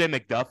like O.J.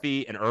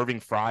 McDuffie and Irving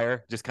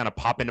Fryer just kind of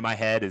pop into my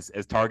head as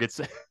targets.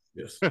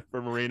 Yes.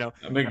 For Marino.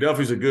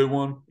 McDuffie's a good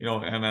one,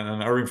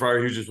 and Irving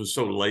Fryer, he just was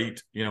so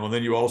late, and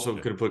then you also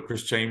could have put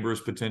Chris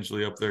Chambers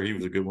potentially up there. He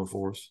was a good one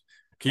for us.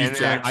 Keith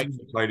Jackson,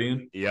 tight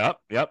end. Yep.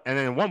 And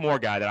then one more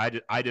guy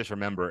that I just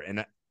remember,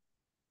 and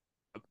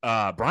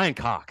Brian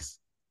Cox.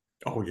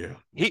 Oh, yeah.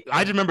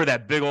 I just remember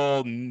that big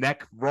old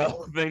neck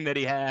roll thing that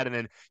he had, and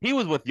then he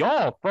was with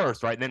y'all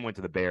first, right? And then went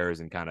to the Bears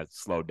and kind of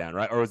slowed down,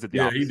 right? Or was it the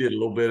opposite? He did a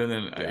little bit, and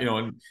then,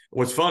 and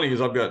what's funny is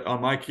I've got,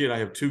 on my kid, I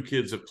have 2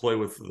 kids that play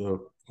with the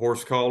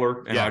horse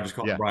collar, and I just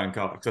call him Brian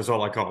Cox. That's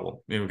all I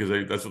call him,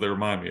 because that's what they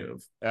remind me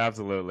of.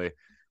 Absolutely.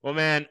 Well,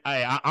 man,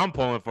 I'm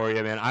pulling for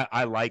you, man.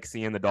 I like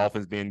seeing the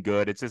Dolphins being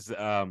good. It's just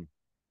and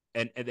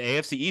the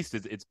AFC East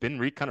it's been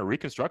kind of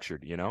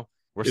reconstructed.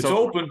 It's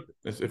open.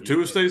 If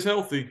Tua stays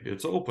healthy,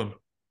 it's open.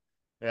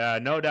 Yeah,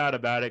 no doubt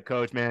about it,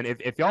 Coach. Man,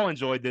 if y'all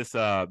enjoyed this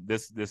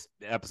this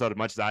episode as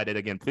much as I did,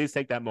 again, please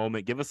take that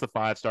moment, give us a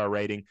 5-star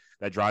rating.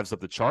 That drives up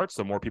the charts,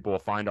 so more people will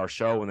find our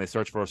show when they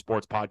search for a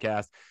sports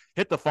podcast.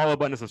 Hit the follow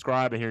button to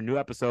subscribe and hear new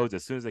episodes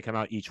as soon as they come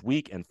out each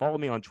week. And follow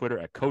me on Twitter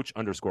at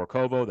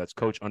Coach_Kovo. That's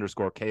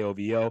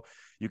Coach_KOVO.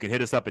 You can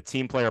hit us up at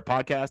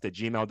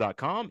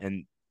teamplayerpodcast@gmail.com,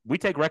 and we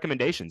take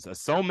recommendations.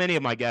 So many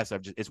of my guests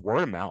it's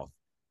word of mouth.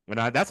 And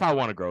that's how I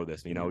want to grow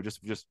this,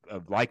 just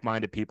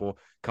like-minded people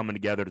coming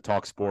together to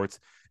talk sports.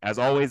 As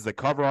always, the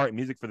cover art and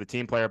music for the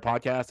Team Player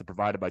Podcast are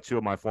provided by 2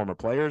 of my former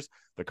players.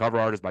 The cover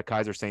art is by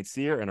Kaiser St.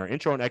 Cyr, and our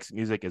intro and exit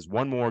music is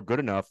One More Good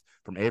Enough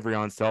from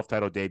Avrion's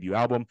self-titled debut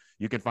album.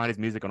 You can find his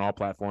music on all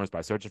platforms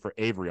by searching for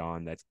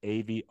Avrion. That's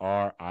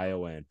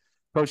Avrion.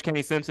 Coach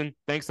Kenny Simpson,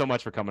 thanks so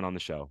much for coming on the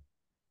show.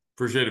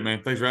 Appreciate it,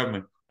 man. Thanks for having me.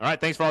 All right,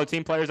 thanks for all the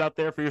team players out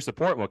there for your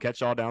support. We'll catch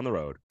y'all down the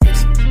road.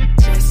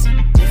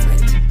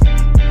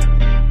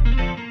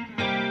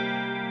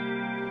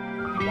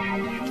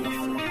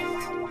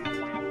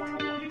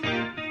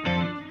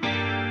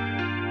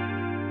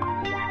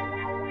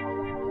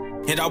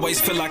 It always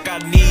feel like I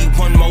need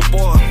one more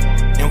bar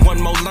and one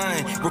more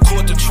line.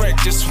 Record the track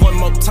just one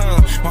more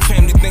time. My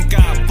family think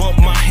I bumped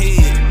my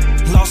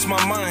head, lost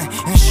my mind,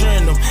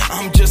 ensuring them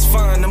I'm just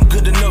fine. I'm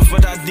good enough,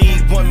 but I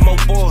need one more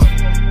bar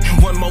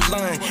and one more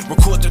line.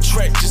 Record the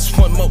track just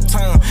one more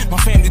time. My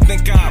family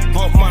think I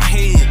bumped my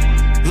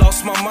head,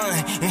 lost my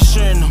mind,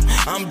 ensuring them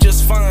I'm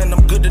just fine.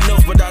 I'm good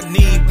enough, but I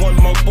need one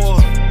more bar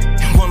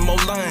and one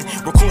more line.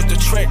 Record the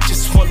track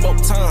just one more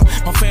time.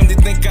 My family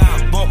think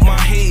I bumped my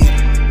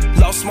head,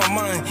 lost my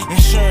mind,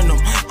 ensuring them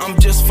I'm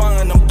just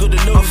fine, I'm good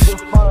enough.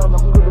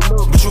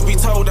 But you be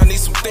told I need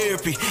some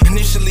therapy.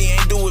 Initially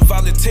ain't do it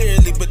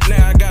voluntarily, but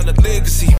now I got a legacy.